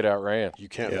just going to get outran. You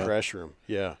can't pressure them.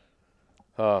 Yeah.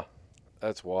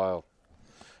 That's wild.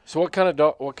 So what kind of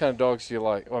dogs do you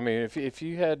like? I mean, if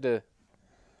you had to,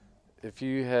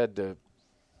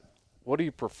 what do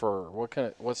you prefer?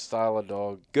 What style of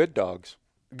dog? Good dogs.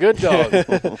 Good dog.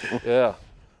 Yeah.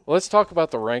 Well, let's talk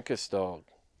about the Rankus dog.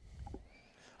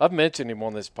 I've mentioned him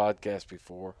on this podcast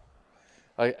before.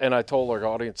 I told our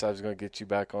audience I was going to get you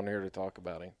back on here to talk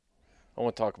about him. I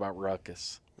want to talk about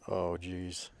Ruckus. Oh,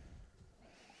 geez.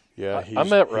 Yeah, I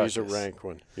met he's a Ruckus. rank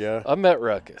one. Yeah. I met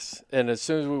Ruckus, and as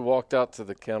soon as we walked out to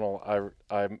the kennel,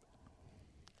 I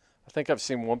think I've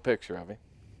seen one picture of him,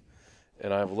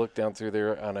 and I've looked down through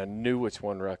there, and I knew which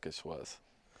one Ruckus was.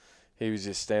 He was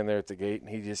just standing there at the gate, and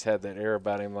he just had that air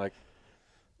about him, like,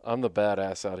 I'm the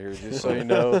badass out here, just so you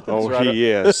know. Oh, Right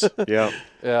he is. Yeah.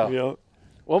 Yeah. Yeah.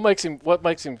 What makes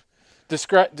him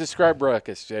describe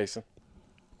Ruckus, Jason?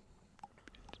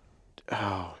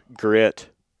 Oh, grit.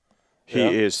 He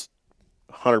is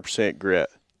 100% grit.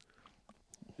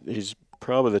 He's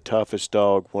probably the toughest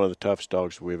dog, one of the toughest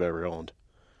dogs we've ever owned.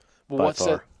 Well,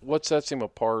 what sets him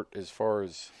apart as far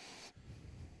as,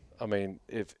 I mean,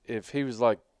 if he was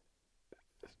like,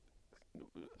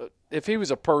 if he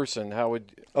was a person, how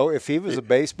would? Oh, if he was a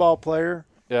baseball player,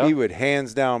 Yeah. he would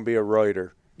hands down be a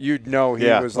Reuter. You'd know he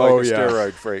Yeah. was like Oh, a yeah.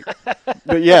 steroid freak.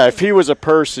 But yeah, if he was a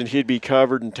person, he'd be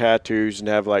covered in tattoos and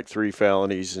have like 3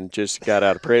 felonies and just got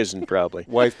out of prison probably.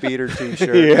 Wife beater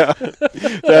T-shirt. Yeah,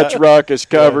 that's Ruckus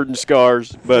covered in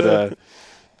scars. But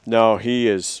no,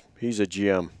 he's a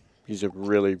gem. He's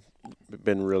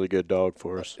been a really good dog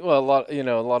for us. Well, a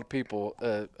lot of people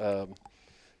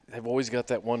have always got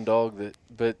that one dog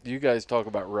but you guys talk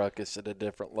about Ruckus at a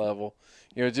different level.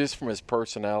 You know, just from his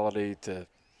personality to.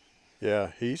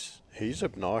 Yeah, he's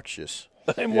obnoxious.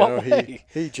 In You what know, way?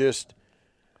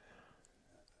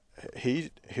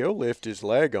 he'll lift his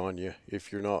leg on you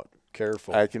if you're not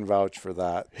careful. I can vouch for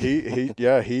that.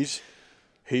 He's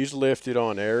lifted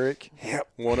on Eric. Yep.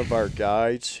 One of our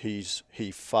guides. He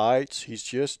fights. He's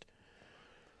just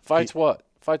Fights what?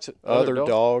 Fights other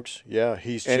dogs. Yeah,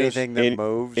 he's Anything that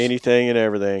moves. Anything and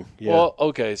everything. Yeah. Well,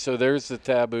 okay, so there's the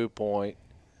taboo point.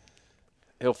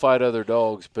 He'll fight other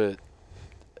dogs, but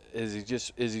is he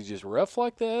just rough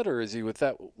like that, or is he with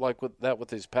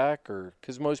his pack, or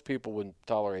because most people wouldn't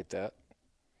tolerate that?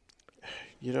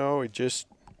 You know, it just.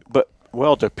 But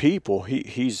to people,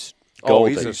 he's Oh,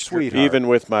 golden. he's a sweetheart. Even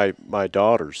with my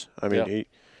daughters, I mean, Yeah.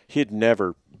 he'd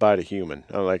never bite a human,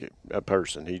 like a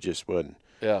person. He just wouldn't.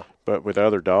 Yeah. But with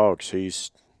other dogs,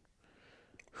 he's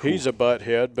He's a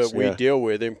butthead, but we Yeah. deal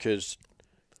with him because,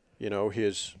 you know,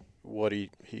 his abilities.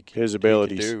 He can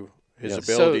do. His Yeah.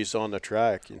 abilities on the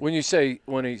track. When he says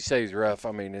he's rough,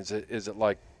 I mean, is it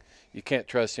like you can't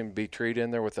trust him to be treated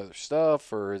in there with other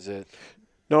stuff, or is it?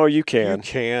 No, you can. You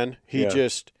can. He Yeah.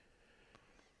 just.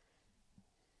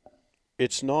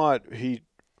 It's not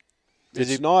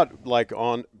It's not like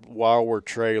on while we're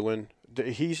trailing.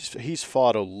 He's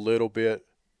fought a little bit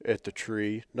at the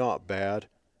tree, not bad,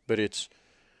 but it's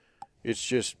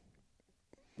just,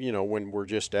 you know, when we're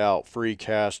just out free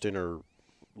casting or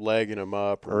legging him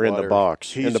up Or in the whatever,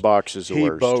 box. In the box is the he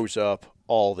worst. bows up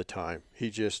all the time. He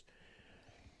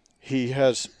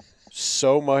has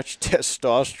so much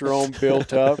testosterone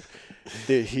built up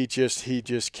that he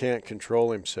just can't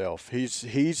control himself.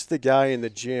 He's the guy in the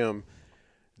gym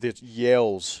that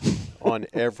yells on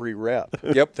every rep.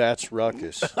 Yep. That's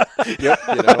Ruckus. Yep.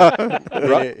 You know,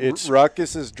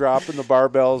 Ruckus is dropping the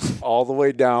barbells all the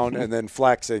way down and then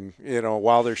flexing, you know,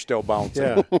 while they're still bouncing.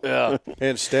 yeah. Yeah.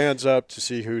 And stands up to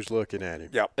see who's looking at him.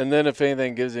 Yep. And then if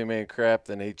anything gives him any crap,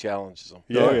 then he challenges them.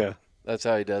 Yeah. Oh yeah. That's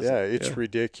how he does Yeah, it. it's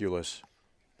ridiculous.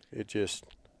 It just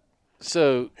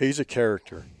So he's a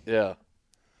character. yeah,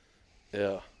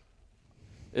 yeah.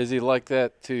 Is he like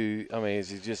that too? I mean, is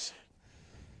he just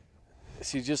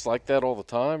like that all the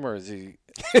time, or is he?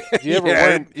 Do you ever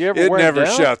wear him? You ever it wear him never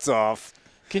down? shuts off.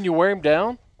 Can you wear him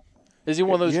down? Is he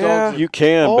one of those Yeah. dogs? You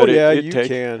can, Oh but yeah, it you takes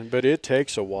can, but it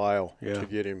takes a while Yeah. to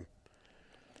get him.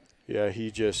 Yeah,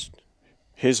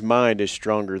 his mind is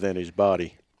stronger than his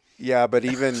body. Yeah, but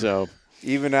even So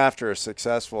even after a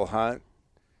successful hunt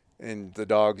and the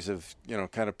dogs have, you know,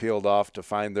 kind of peeled off to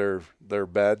find their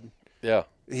bed, Yeah.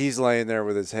 he's laying there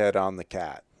with his head on the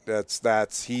cat.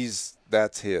 That's his.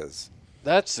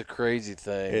 That's the crazy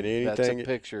thing. And That's a anything-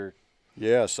 picture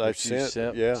yes, I've that you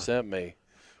sent. sent me.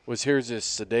 Was here's this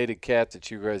sedated cat that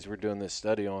you guys were doing this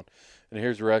study on, and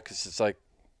here's Ruckus. It's like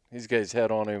he's got his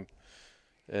head on him,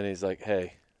 and he's like,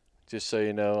 "Hey, just so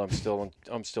you know, I'm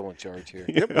still in charge here."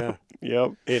 Yeah.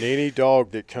 yep. And any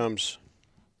dog that comes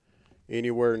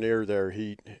anywhere near there,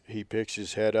 he picks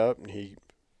his head up and he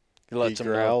lets him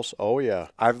know. growls. Oh yeah.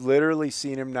 I've literally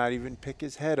seen him not even pick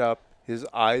his head up. His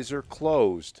eyes are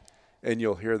closed, and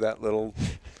you'll hear that little.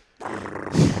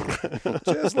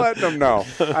 Just letting him know.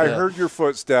 I heard your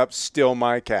footsteps. Still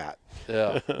my cat.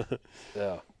 Yeah,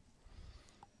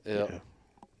 yeah.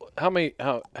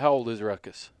 How old is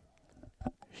Ruckus?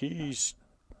 He's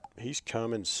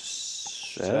coming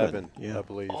seven, yeah. I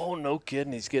believe. Oh, no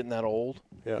kidding. He's getting that old.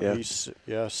 Yeah, Yeah. he's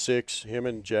 6. Him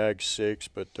and Jag 6,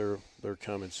 but they're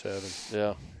coming 7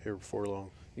 Yeah. here before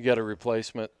long. You got a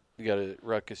replacement. You got a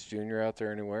Ruckus Jr. out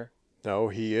there anywhere? No,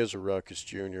 he is a Ruckus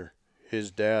Jr. His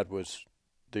dad was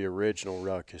the original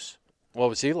Ruckus. What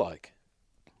was he like?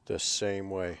 The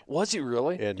same way. Was he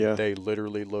really? And Yeah. they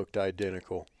literally looked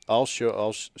identical. I'll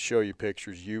show you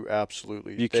pictures. You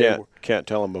absolutely You they can't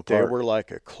tell them They apart. were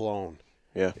like a clone.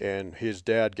 Yeah. And his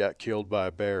dad got killed by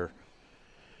a bear.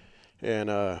 And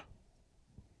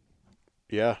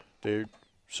yeah, dude.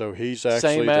 So he's actually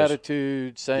same just-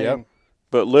 attitude, same. Yep.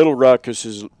 But little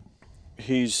Ruckus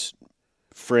he's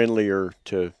friendlier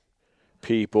to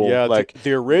people. Yeah, like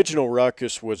the original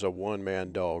Ruckus was a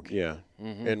one-man dog. yeah,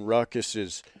 And Ruckus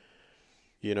is,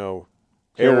 you know,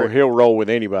 he'll roll with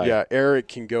anybody. Yeah, Eric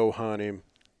can go hunt him.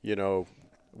 You know,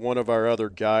 one of our other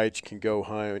guides can go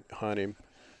hunt him.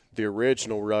 The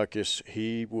original Ruckus,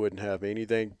 he wouldn't have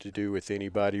anything to do with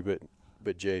anybody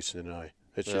but Jason and I.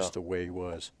 That's just the way he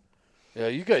was. Yeah,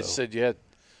 you guys said you had,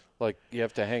 like, you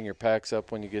have to hang your packs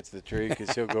up when you get to the tree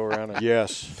because he'll go around and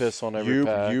Yes, piss on every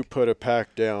pack. You put a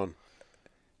pack down,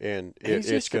 and He's it's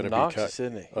just going to be obnoxious, cut.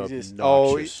 isn't he? He's just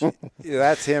Obnoxious. Yeah,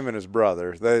 that's him and his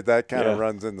brother. That kind of Yeah.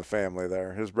 runs in the family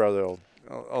there. His brother will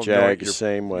Jag anoint the your,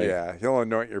 same way. Yeah, he'll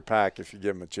anoint your pack if you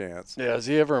give him a chance. Yeah, has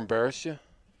he ever embarrassed you?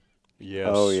 Yes.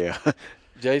 Oh yeah.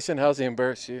 Jason, how's he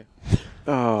embarrassed you?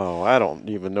 Oh, I don't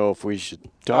even know if we should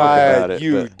talk about it.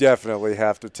 You but- definitely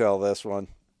have to tell this one.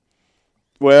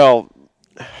 Well,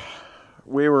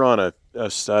 we were on a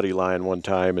study line one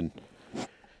time,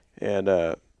 and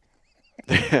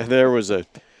there was a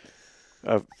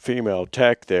female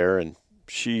tech there, and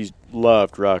she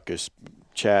loved Ruckus,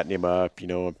 chatting him up,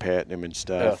 and patting him and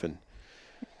stuff, and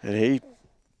he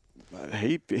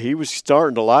was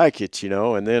starting to like it,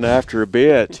 and then after a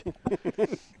bit,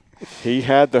 he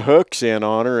had the hooks in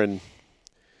on her and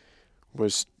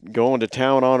was going to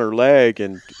town on her leg,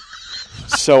 and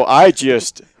so I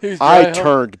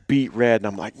turned beet red, and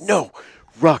I'm like, no,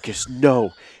 Ruckus,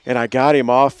 no. And I got him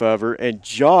off of her, and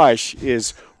Josh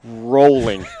is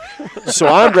rolling. So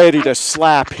I'm ready to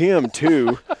slap him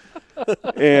too. But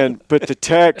the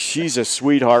tech, she's a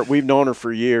sweetheart. We've known her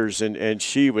for years, and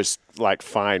she was like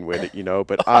fine with it,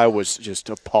 but I was just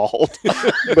appalled.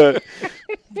 But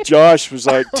Josh was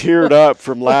like teared up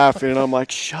from laughing, and I'm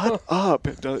like, shut up.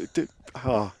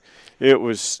 It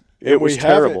was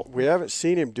terrible. We haven't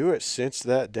seen him do it since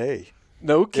that day.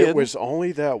 No kidding. It was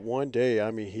only that one day. I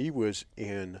mean, he was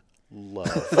in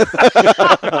love.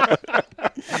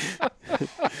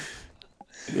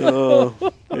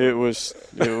 It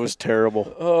was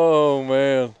terrible. Oh,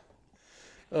 man.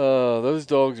 Those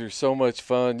dogs are so much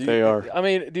fun. They are. I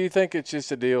mean, do you think it's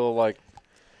just a deal like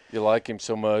you like him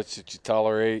so much that you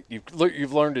tolerate?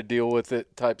 You've learned to deal with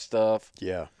it type stuff.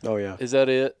 Yeah. Oh, yeah. Is that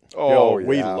it? Oh,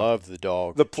 we yeah. love the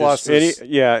dog. The pluses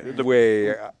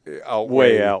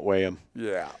way outweigh him.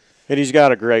 Yeah. And he's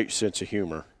got a great sense of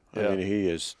humor. Yeah. I mean,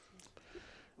 he's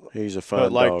a fun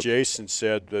But like dog. Jason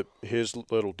said, that his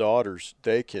little daughters,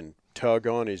 they can tug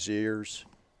on his ears,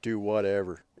 do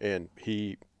whatever, and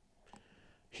he's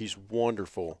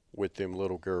wonderful with them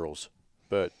little girls.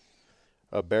 But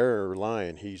a bear or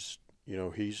lion, he's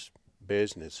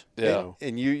business. Yeah.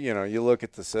 And you look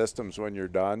at the systems when you're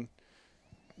done,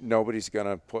 nobody's going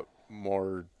to put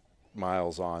more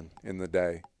miles on in the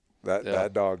day.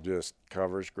 That dog just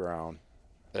covers ground.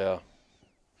 Yeah.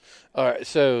 All right.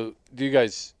 So, do you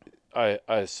guys? I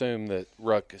assume that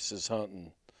Ruckus is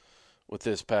hunting with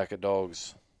this pack of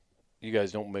dogs. You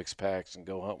guys don't mix packs and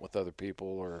go hunt with other people,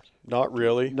 or Not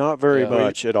really. Not very Yeah.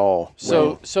 much at all.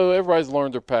 so everybody's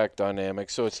learned their pack dynamic.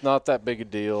 So it's not that big a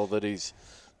deal that he's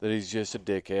just a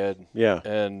dickhead. Yeah.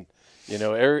 And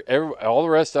all the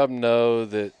rest of them know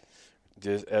that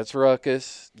that's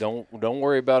Ruckus. Don't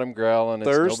worry about him growling. It's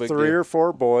There's no big 3 deal. or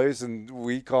 4 boys, and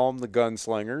we call them the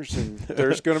gunslingers, and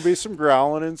there's going to be some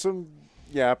growling and some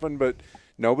yapping, but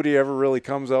nobody ever really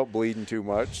comes out bleeding too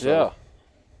much. So.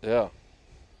 Yeah.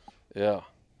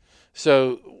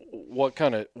 So, what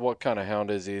kind of hound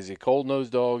is he? Is he a cold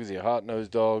nosed dog? Is he a hot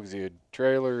nosed dog? Is he a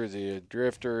trailer? Is he a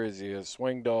drifter? Is he a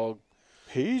swing dog?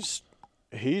 He's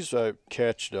a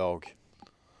catch dog.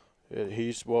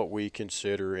 He's what we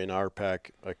consider in our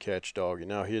pack a catch dog.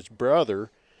 Now his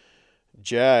brother,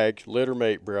 Jag,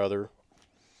 littermate brother,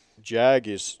 Jag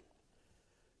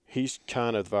he's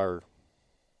kind of our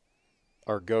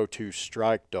go-to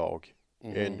strike dog.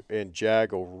 And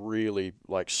Jag will really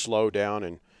like slow down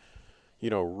and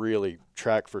really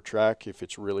track for track if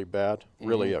it's really bad.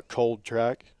 Really a cold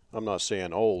track. I'm not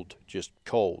saying old, just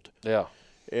cold. Yeah.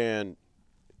 And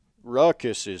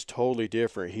Ruckus is totally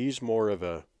different. He's more of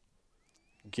a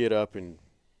get up and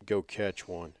go catch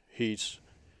one. He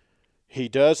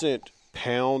doesn't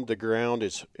pound the ground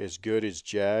as good as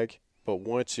Jag, but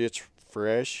once it's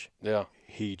fresh, Yeah.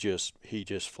 he just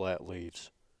flat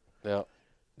leaves. Yeah.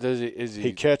 Is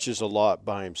He catches a lot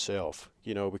by himself,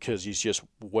 you know, because he's just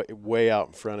way out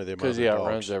in front of them. Because he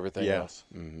outruns everything else.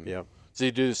 Mm-hmm. Yeah. Does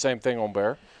he do the same thing on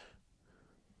bear?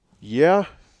 Yeah,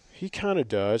 he kind of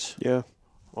does. Yeah.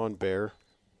 On bear.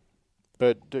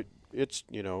 But it's,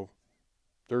 you know,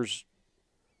 there's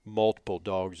multiple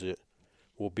dogs that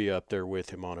will be up there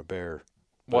with him on a bear.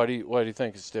 Why do you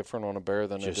think it's different on a bear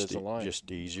than it is a lion?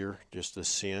 Just easier, just the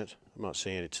scent. I'm not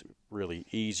saying it's really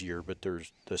easier, but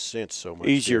there's the scent's so much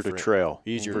easier different. to trail.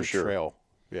 Easier for to sure. trail.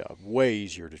 Yeah, way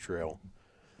easier to trail.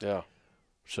 Yeah.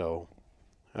 So,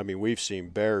 I mean, we've seen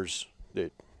bears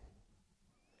that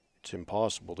it's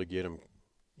impossible to get them,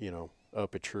 you know,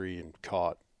 up a tree and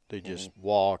caught. They just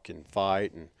walk and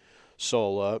fight and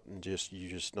soul up, and you're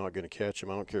just not going to catch them.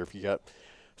 I don't care if you got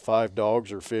 5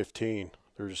 dogs or 15.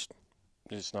 They're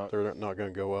not going to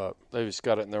go up. They've just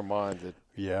got it in their mind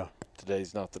that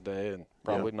today's not the day, and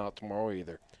probably not tomorrow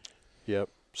either. Yep.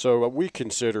 So we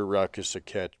consider Ruckus a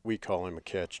catch. We call him a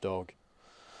catch dog.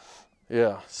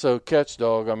 Yeah. So catch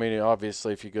dog, I mean,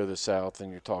 obviously if you go to the south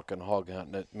and you're talking hog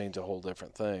hunting, it means a whole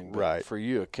different thing. But right. For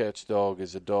you, a catch dog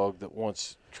is a dog that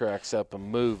once tracks up and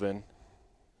moving,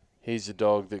 he's a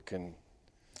dog that can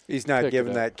He's not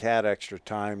giving that cat extra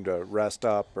time to rest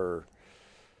up or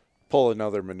pull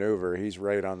another maneuver. He's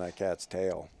right on that cat's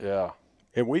tail. Yeah.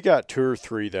 And we got 2 or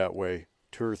 3 that way,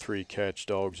 2 or 3 catch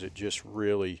dogs that just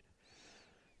really,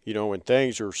 you know, when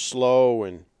things are slow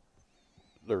and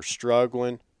they're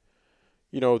struggling,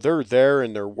 you know, they're there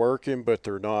and they're working, but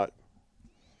they're not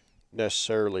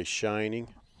necessarily shining.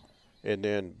 And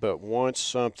then, but once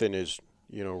something is,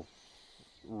 you know,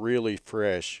 really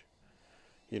fresh,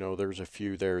 you know, there's a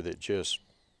few there that just,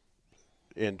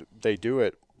 and they do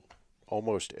it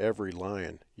almost every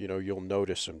lion. You know, you'll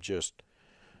notice them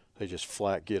they just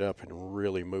flat get up and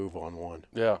really move on one.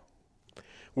 Yeah.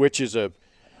 Which is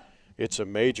it's a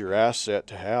major asset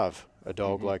to have a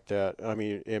dog like that. I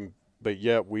mean, but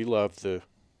yet we love the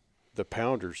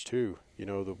pounders too. You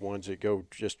know, the ones that go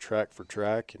just track for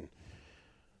track and,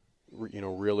 you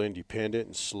know, real independent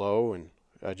and slow. And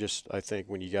I think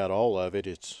when you got all of it,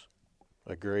 it's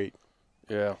a great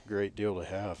deal to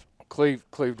have. Cleve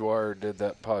Dwyer did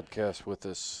that podcast with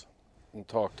us and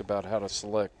talked about how to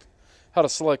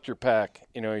select your pack.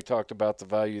 You know, he talked about the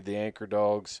value of the anchor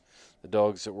dogs, the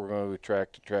dogs that we're going to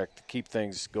attract to keep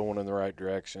things going in the right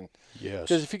direction. Yes.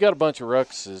 Because if you got a bunch of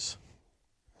ruckuses,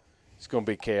 it's going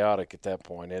to be chaotic at that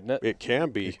point, isn't it? It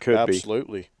can be. It could be.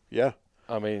 Absolutely. Yeah.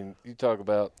 I mean, you talk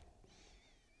about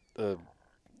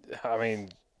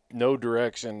no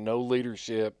direction, no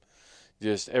leadership,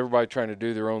 just everybody trying to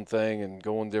do their own thing and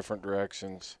go in different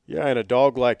directions. Yeah, and a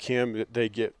dog like him, they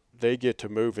get to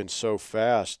moving so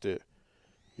fast that,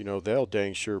 you know, they'll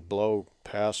dang sure blow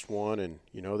past one, and,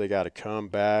 you know, they got to come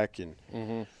back. And,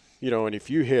 you know, and if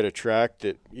you hit a track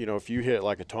that, you know, if you hit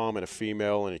like a tom and a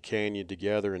female in a canyon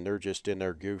together and they're just in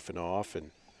there goofing off,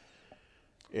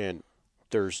 and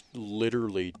there's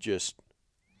literally just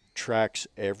tracks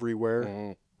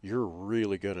everywhere, you're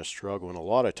really going to struggle. And a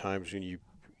lot of times when you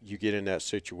get in that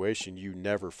situation, you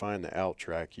never find the out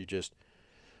track.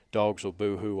 Dogs will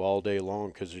boo-hoo all day long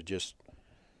because they're just,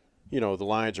 you know, the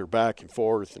lines are back and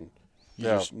forth, and you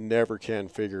just never can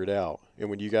figure it out. And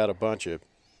when you got a bunch of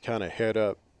kind of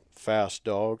head-up, fast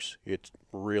dogs, it's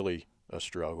really a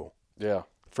struggle. Yeah.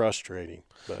 Frustrating.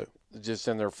 But just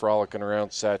in there frolicking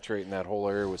around, saturating that whole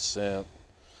area with scent.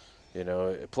 You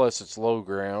know, plus it's low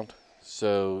ground,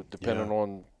 so depending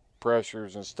on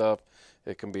pressures and stuff,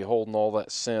 it can be holding all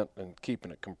that scent and keeping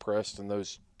it compressed in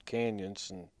those canyons.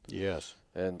 And yes.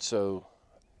 And so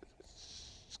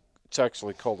it's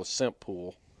actually called a scent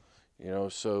pool, you know.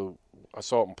 So I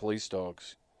saw it in police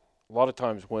dogs. A lot of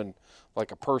times when,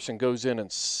 like, a person goes in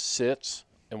and sits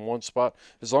in one spot,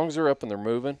 as long as they're up and they're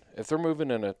moving, if they're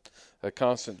moving in a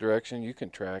constant direction, you can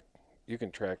track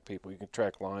people, you can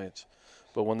track lions.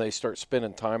 But when they start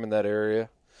spending time in that area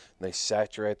and they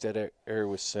saturate that area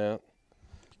with scent,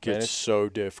 it's so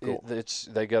difficult.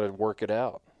 They got to work it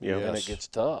out. Yeah, and it gets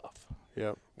tough.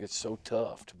 Yep. It gets so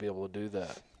tough to be able to do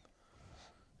that.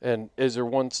 And is there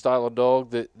one style of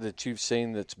dog that you've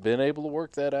seen that's been able to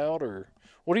work that out, or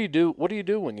what do you do? What do you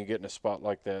do when you get in a spot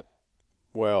like that?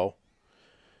 Well,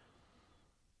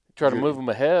 you try to move them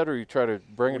ahead, or you try to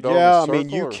bring a dog. Yeah, in a circle, I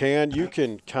mean, you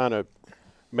can kind of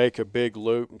make a big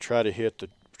loop and try to hit the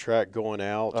track going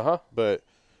out. But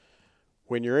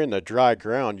when you're in the dry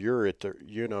ground, you're at the,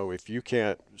 you know, if you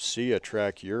can't see a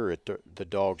track, you're at the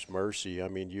dog's mercy. I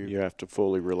mean, you have to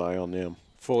fully rely on them.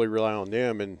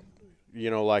 And,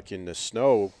 you know, like in the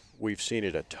snow, we've seen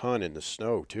it a ton in the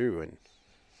snow too. And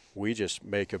we just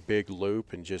make a big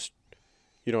loop and just,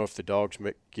 if the dogs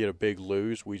get a big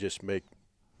lose, we just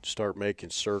start making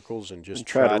circles and just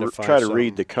try to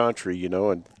read the country,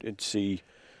 and see,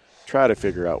 try to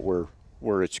figure out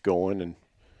where it's going.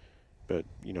 But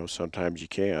sometimes you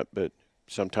can't. But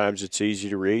sometimes it's easy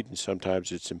to read, and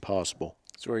sometimes it's impossible.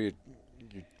 It's where you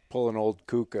pull an old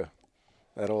Kuka,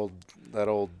 that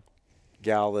old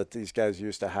gal that these guys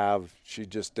used to have. She'd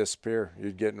just disappear.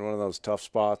 You'd get in one of those tough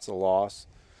spots, a loss,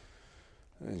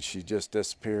 and she'd just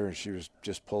disappear, and she was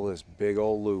just pull this big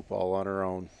old loop all on her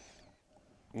own.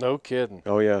 No kidding.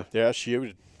 Oh, yeah. Yeah, she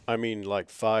would, like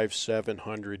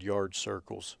 500-700 yard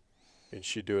circles, and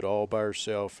she'd do it all by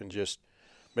herself and just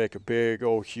make a big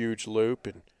old huge loop,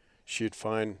 and she'd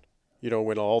find,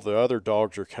 when all the other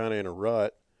dogs are kind of in a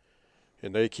rut,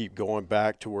 and they keep going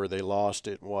back to where they lost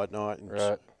it and whatnot, and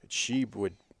right. She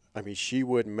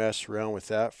wouldn't mess around with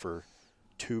that for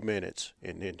 2 minutes,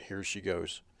 and then here she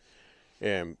goes.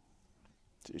 And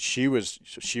she was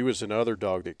another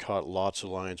dog that caught lots of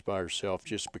lions by herself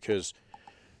just because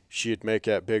she'd make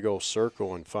that big old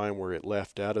circle and find where it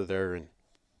left out of there. And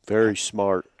very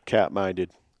smart,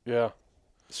 cat-minded. Yeah.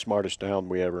 Smartest hound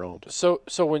we ever owned. So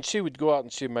when she would go out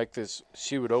and she'd make this,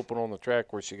 she would open on the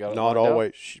track where she got it. Not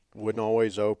always. She wouldn't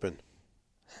always open.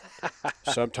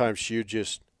 Sometimes she'd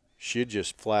just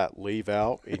flat leave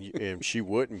out, and she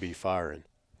wouldn't be firing.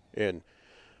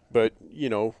 But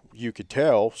you could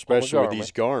tell, especially with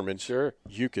these Garmins, sure,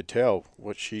 you could tell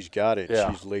what she's got it.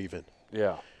 Yeah. She's leaving.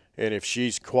 Yeah. And if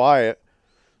she's quiet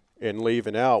and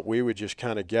leaving out, we would just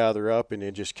kind of gather up and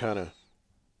then just kind of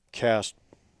cast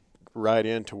right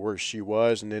into where she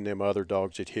was, and then them other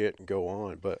dogs would hit and go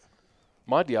on. But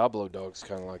my Diablo dog's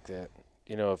kind of like that.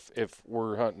 If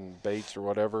we're hunting baits or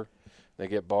whatever, they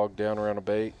get bogged down around a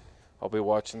bait, I'll be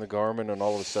watching the Garmin, and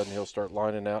all of a sudden he'll start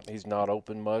lining out, and he's not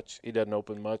open much. He doesn't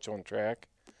open much on track.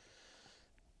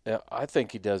 Yeah, I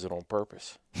think he does it on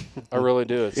purpose. I really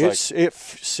do. It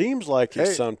seems like it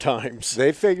sometimes.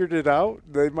 They figured it out.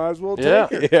 They might as well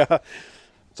take it. Yeah.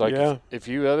 It's like if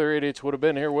you other idiots would have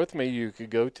been here with me, you could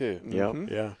go too. Yeah.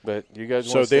 Mm-hmm. Yeah. But you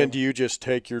guys So then do you just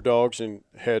take your dogs and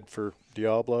head for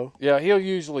Diablo? Yeah, he'll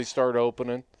usually start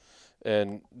opening,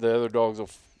 and the other dogs will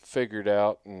figure it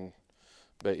out.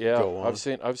 But yeah, I've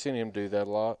seen him do that a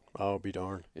lot. I'll be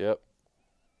darned. Yep,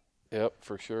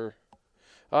 for sure.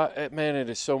 Man, it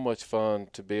is so much fun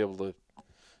to be able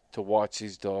to watch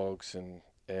these dogs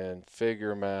and figure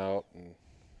them out, and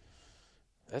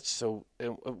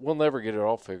we'll never get it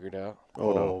all figured out.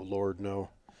 Oh no. Lord, no.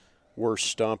 We're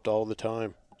stumped all the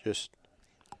time. Just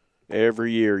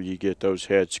every year you get those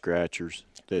head scratchers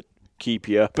that keep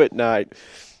you up at night.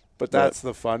 But that's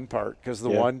the fun part, because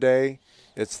one day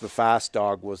it's the fast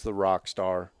dog was the rock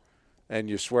star, and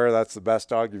you swear that's the best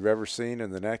dog you've ever seen,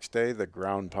 and the next day the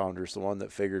ground pounder's the one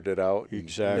that figured it out.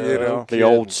 Exactly. The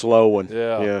old slow one.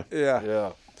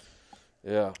 Yeah.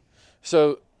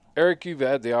 So, Eric, you've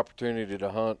had the opportunity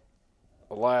to hunt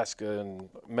Alaska and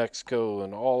Mexico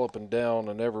and all up and down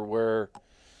and everywhere.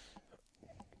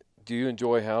 Do you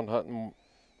enjoy hound hunting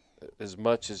as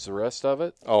much as the rest of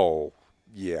it? Oh,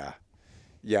 yeah.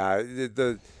 Yeah,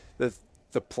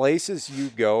 the places you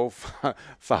go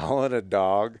following a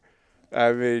dog,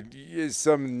 I mean,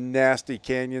 some nasty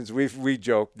canyons. We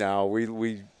joke now.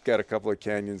 We got a couple of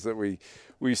canyons that we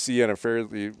see on a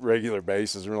fairly regular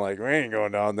basis, and we're like, we ain't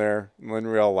going down there. And then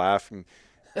we all laugh. And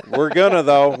we're gonna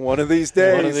though. One of these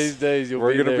days. One of these days,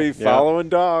 we're gonna be following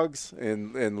dogs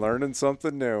and learning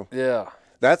something new. Yeah.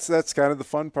 That's kind of the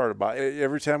fun part about it.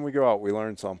 Every time we go out, we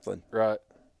learn something. Right.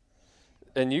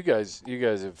 And you guys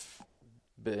have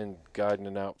been guiding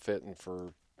and outfitting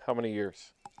for how many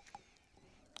years?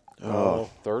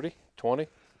 30, 20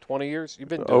 years? You've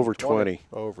been doing over 20.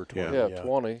 Over 20. Yeah,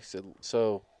 20.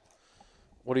 So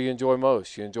what do you enjoy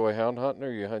most? You enjoy hound hunting,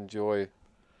 or you enjoy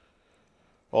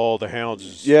all the hounds?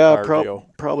 Is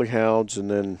probably hounds,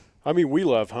 and then we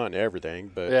love hunting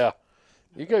everything, but yeah,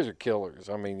 you guys are killers.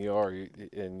 You are,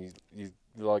 and you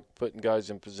like putting guys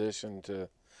in position to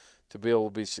be able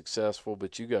to be successful,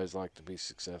 but you guys like to be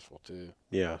successful too.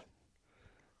 Yeah.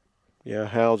 Yeah,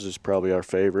 hounds is probably our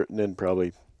favorite, and then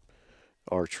probably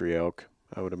archery elk,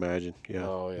 I would imagine. Yeah.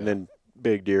 Oh, yeah. And then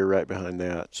big deer right behind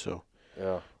that. So.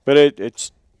 Yeah. But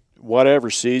it's whatever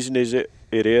season it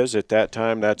is at that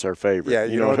time, that's our favorite. Yeah,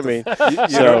 you know what I mean?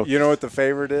 You know what the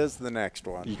favorite is? The next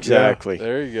one. Exactly. Yeah,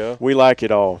 there you go. We like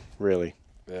it all, really.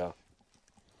 Yeah.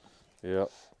 Yeah.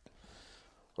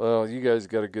 Well, you guys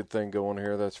got a good thing going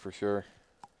here, that's for sure.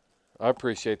 I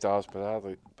appreciate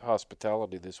the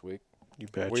hospitality this week. You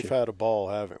betcha. We've had a ball,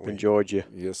 haven't we? Enjoyed you.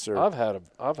 Yes, sir. I've had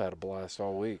a blast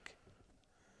all week.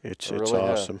 It's really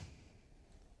awesome.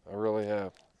 I really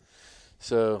have.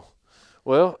 So,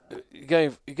 well, you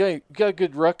got a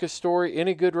good ruckus story?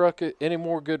 Any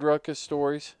more good ruckus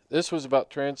stories? This was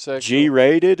about transsexual.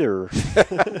 G-rated or?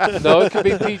 No, it could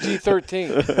be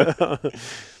PG-13.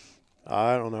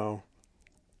 I don't know.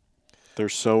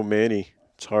 There's so many.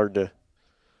 It's hard to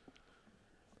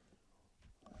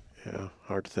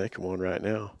think of one right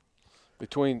now.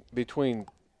 Between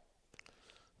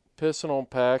pissing on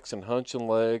packs and hunching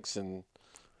legs and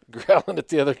growling at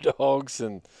the other dogs,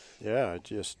 and yeah,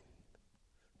 just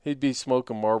he'd be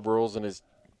smoking Marlboros in his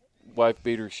wife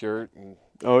beater shirt, and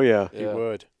oh yeah, he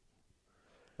would.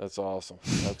 That's awesome.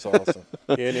 That's awesome.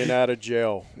 In and out of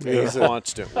jail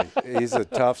constantly. He's a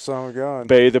tough son of a gun.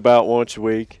 Bathe about once a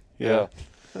week. Yeah.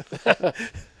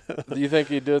 Do you think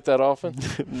he'd do it that often?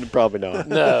 Probably not.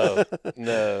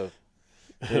 No.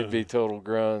 He'd be total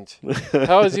grunge.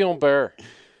 How is he on bear?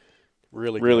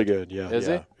 Really good. Yeah. Is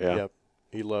he? Yeah. Yep.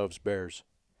 He loves bears.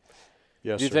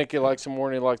 Yes. Do you sir. think he likes them more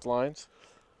than he liked lions?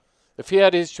 If he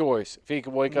had his choice, if he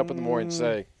could wake up in the morning and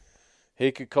say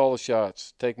he could call the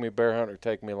shots, take me bear hunting or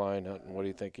take me lion hunting, what do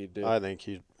you think he'd do? I think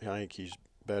he's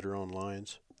better on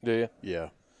lions. Do you? Yeah.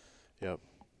 Yep.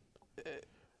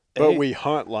 But we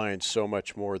hunt lions so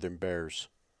much more than bears.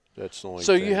 That's the only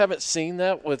So thing. you haven't seen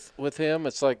that with him?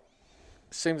 It's like,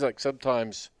 seems like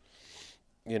sometimes,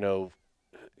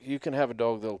 you can have a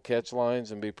dog that'll catch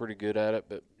lions and be pretty good at it,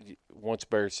 but once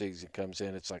bear season comes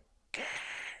in, it's like,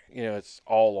 it's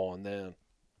all on then.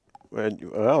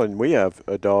 And we have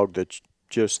a dog that's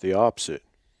just the opposite.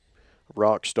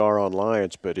 Rock star on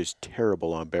lions, but is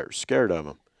terrible on bears. Scared of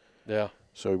them. Yeah.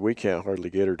 So we can't hardly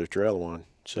get her to trail one.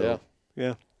 So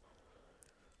yeah.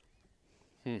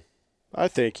 I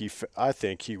think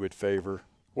he would favor.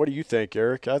 What do you think,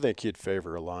 Eric? I think he'd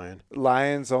favor a lion.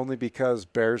 Lions only because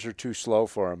bears are too slow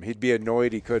for him. He'd be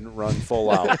annoyed he couldn't run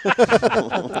full out.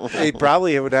 He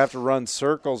probably would have to run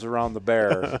circles around the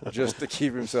bear just to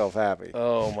keep himself happy.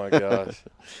 Oh my gosh.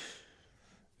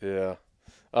 Yeah.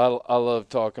 I love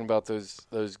talking about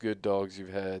those good dogs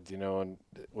you've had, and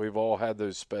we've all had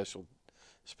those special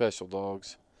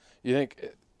dogs. You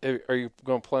think, are you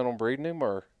going to plan on breeding him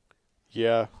or?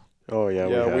 Yeah. Oh yeah.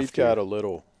 Yeah, we've got a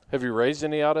little. Have you raised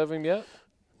any out of him yet?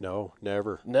 No,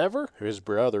 never. Never? His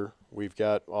brother. We've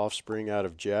got offspring out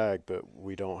of Jag, but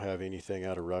we don't have anything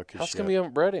out of Ruckus How come yet. you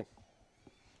haven't bred him?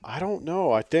 I don't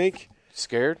know. I think.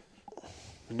 Scared?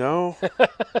 No.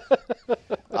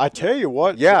 I tell you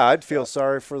what. Yeah, I'd feel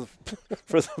sorry for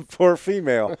the poor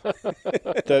female.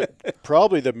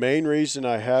 Probably the main reason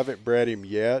I haven't bred him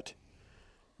yet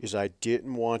is I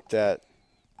didn't want that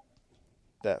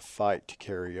fight to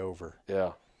carry over.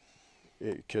 Yeah.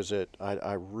 Because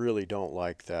I really don't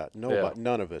like that.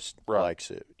 None of us likes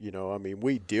it.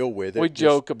 We deal with it. We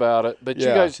joke about it, but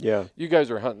Yeah. you guys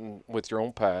are hunting with your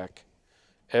own pack.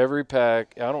 Every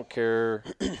pack, I don't care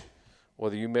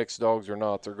whether you mix dogs or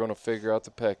not, they're going to figure out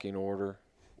the pecking order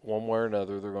one way or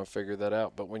another. They're going to figure that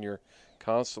out. But when you're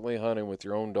constantly hunting with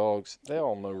your own dogs, they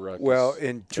all know Ruckus. Well,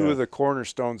 and two of the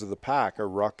cornerstones of the pack are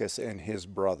Ruckus and his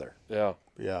brother. Yeah.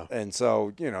 Yeah. And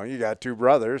so, you got two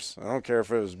brothers. I don't care if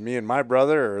it was me and my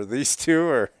brother or these two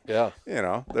or,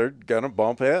 they're going to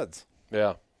bump heads.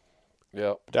 Yeah.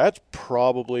 Yeah. That's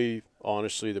probably,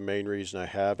 honestly, the main reason I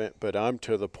haven't. But I'm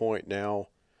to the point now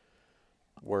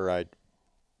where I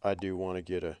do want to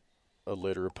get a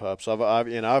litter of pups. I've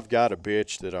got a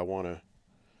bitch that I want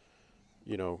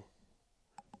to,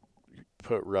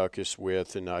 put Ruckus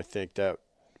with, and I think that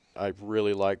I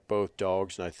really like both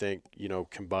dogs, and I think,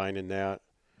 combining that,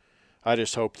 I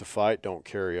just hope the fight don't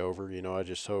carry over. I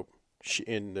just hope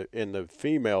in the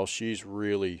female, she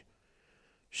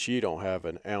don't have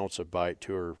an ounce of bite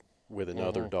to her with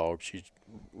another dog. She's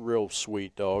a real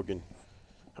sweet dog, and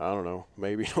I don't know,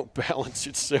 maybe it'll balance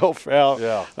itself out.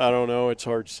 Yeah. I don't know. It's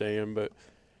hard saying, but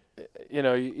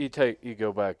you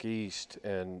go back east,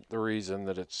 and the reason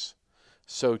that it's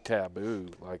so taboo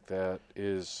like that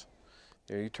is,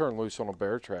 you turn loose on a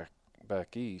bear track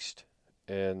back east,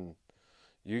 and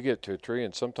you get to a tree,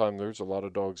 and sometimes there's a lot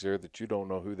of dogs there that you don't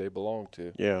know who they belong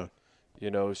to. Yeah.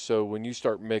 So when you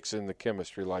start mixing the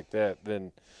chemistry like that,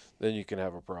 then you can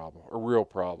have a real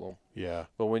problem. Yeah.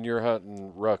 But when you're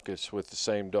hunting Ruckus with the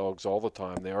same dogs all the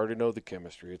time, they already know the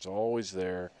chemistry. It's always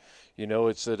there.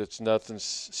 It's nothing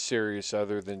serious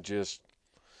other than just,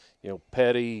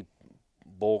 petty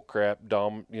bull crap,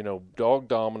 dog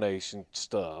domination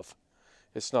stuff.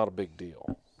 It's not a big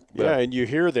deal. Yeah, and you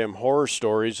hear them horror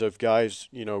stories of guys,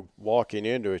 walking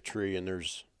into a tree and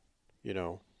there's,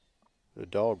 the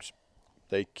dogs,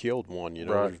 they killed one,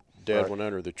 Right. dead one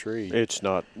under the tree. It's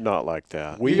not like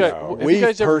that.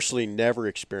 We've personally never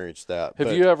experienced that.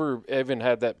 Have you ever even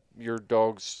had that, your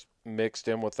dogs mixed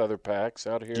in with other packs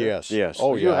out here? Yes.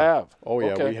 Oh, you have? Oh,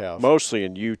 yeah, Okay. we have. Mostly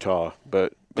in Utah,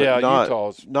 but Yeah, not,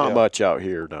 Utah's not yeah. much out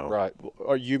here, no. Right.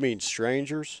 Oh, you mean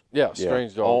strangers? Yeah,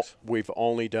 strange dogs. We've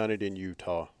only done it in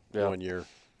Utah Yeah. 1 year.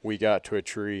 We got to a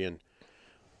tree and,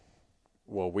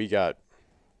 we got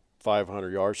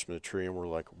 500 yards from the tree and we're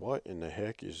like, what in the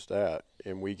heck is that?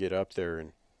 And we get up there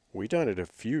and we done it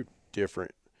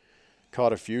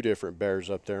caught a few different bears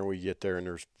up there, and we get there and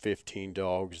there's 15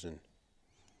 dogs and,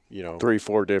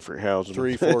 3-4 different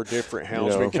houndsmen. 3-4 different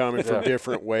houndsmen coming from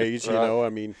different ways, I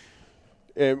mean,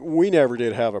 and we never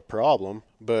did have a problem,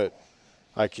 but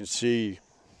I can see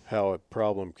how a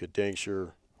problem could dang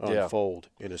sure unfold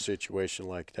in a situation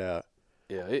like that.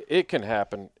 Yeah, it can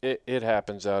happen. It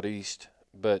happens out east,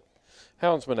 but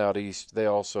houndsmen out east, they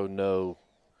also know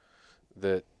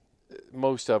that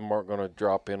most of them aren't going to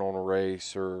drop in on a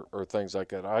race or things like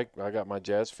that. I got my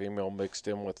Jazz female mixed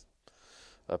in with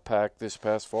a pack this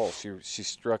past fall. She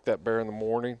struck that bear in the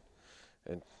morning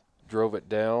and drove it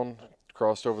down,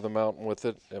 crossed over the mountain with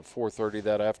it at 4:30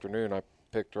 that afternoon. I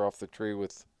picked her off the tree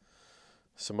with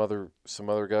some other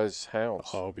guys' hounds.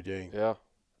 Oh, be dang. Yeah,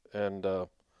 and that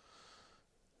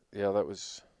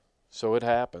was so it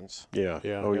happens. Yeah.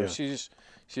 Oh, yeah. She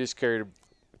just carried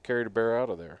a bear out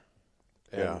of there.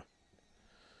 Yeah.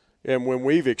 And when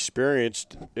we've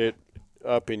experienced it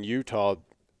up in Utah,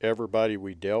 everybody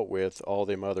we dealt with, all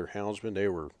them other houndsmen, they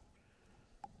were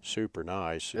super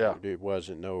nice. Yeah. It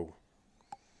wasn't no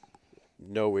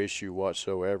issue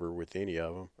whatsoever with any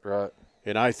of them. Right.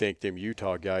 And I think them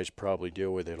Utah guys probably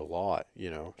deal with it a lot,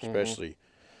 especially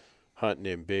hunting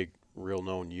them big, real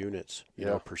known units, you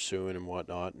know, pursuing and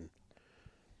whatnot.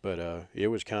 But it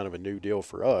was kind of a new deal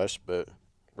for us, but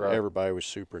everybody was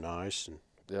super nice, and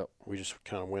we just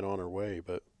kind of went on our way.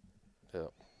 But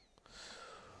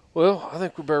well, I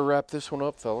think we better wrap this one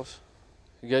up, fellas.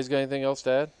 You guys got anything else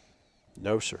to add?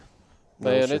 No, sir.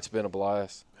 Man, it's been a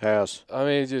blast. Has. I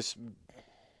mean, just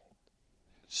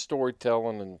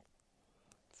storytelling and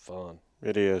fun.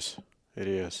 It is.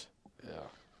 Yeah.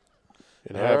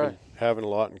 And having a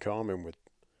lot in common with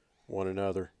one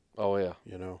another. Oh, yeah.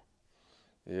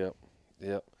 Yep.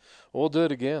 Well, we'll do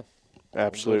it again.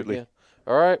 Absolutely.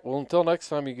 All right. Well, until next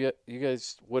time, you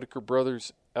guys, Whitaker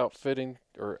Brothers Outfitting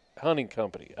or Hunting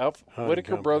Company.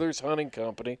 Whitaker Brothers Hunting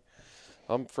Company.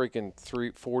 I'm freaking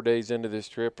 3-4 days into this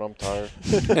trip, and I'm tired.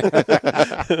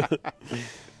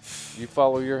 You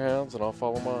follow your hounds, and I'll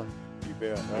follow mine. You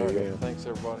bet. All right. Thanks,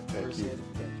 everybody. Appreciate it.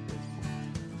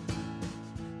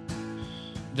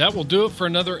 That will do it for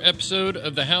another episode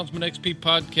of the Houndsman XP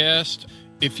podcast.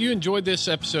 If you enjoyed this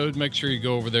episode, make sure you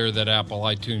go over there to that Apple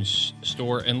iTunes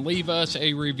store and leave us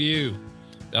a review.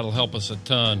 That'll help us a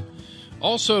ton.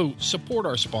 Also, support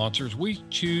our sponsors. We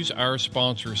choose our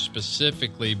sponsors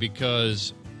specifically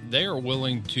because they are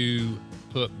willing to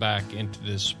put back into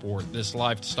this sport, this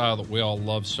lifestyle that we all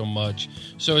love so much.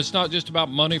 So it's not just about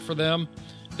money for them.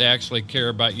 They actually care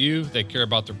about you, they care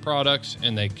about their products,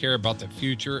 and they care about the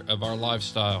future of our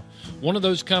lifestyle. One of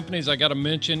those companies I got to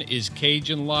mention is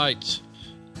Cajun Lights.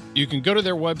 You can go to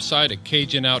their website at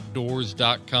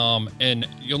CajunOutdoors.com, and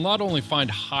you'll not only find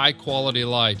high-quality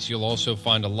lights, you'll also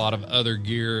find a lot of other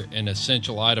gear and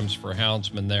essential items for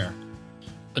houndsmen there.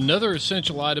 Another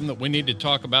essential item that we need to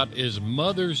talk about is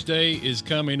Mother's Day is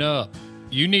coming up.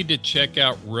 You need to check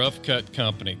out Rough Cut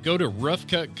Company. Go to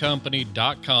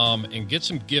roughcutcompany.com and get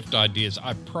some gift ideas.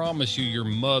 I promise you your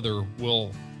mother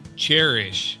will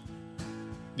cherish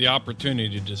the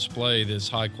opportunity to display this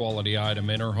high-quality item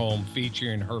in her home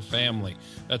featuring her family.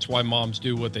 That's why moms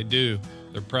do what they do.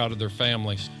 They're proud of their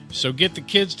families. So get the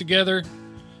kids together,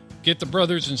 get the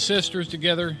brothers and sisters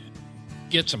together,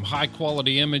 get some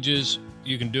high-quality images.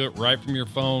 You can do it right from your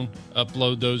phone,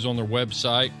 upload those on their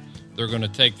website. They're going to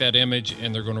take that image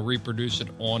and they're going to reproduce it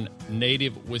on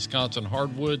native Wisconsin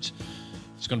hardwoods.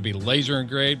 It's going to be laser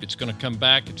engraved. It's going to come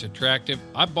back. It's attractive.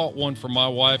 I bought one for my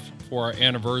wife for our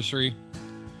anniversary.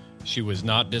 She was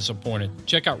not disappointed.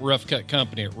 Check out Rough Cut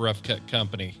Company at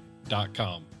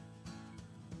roughcutcompany.com.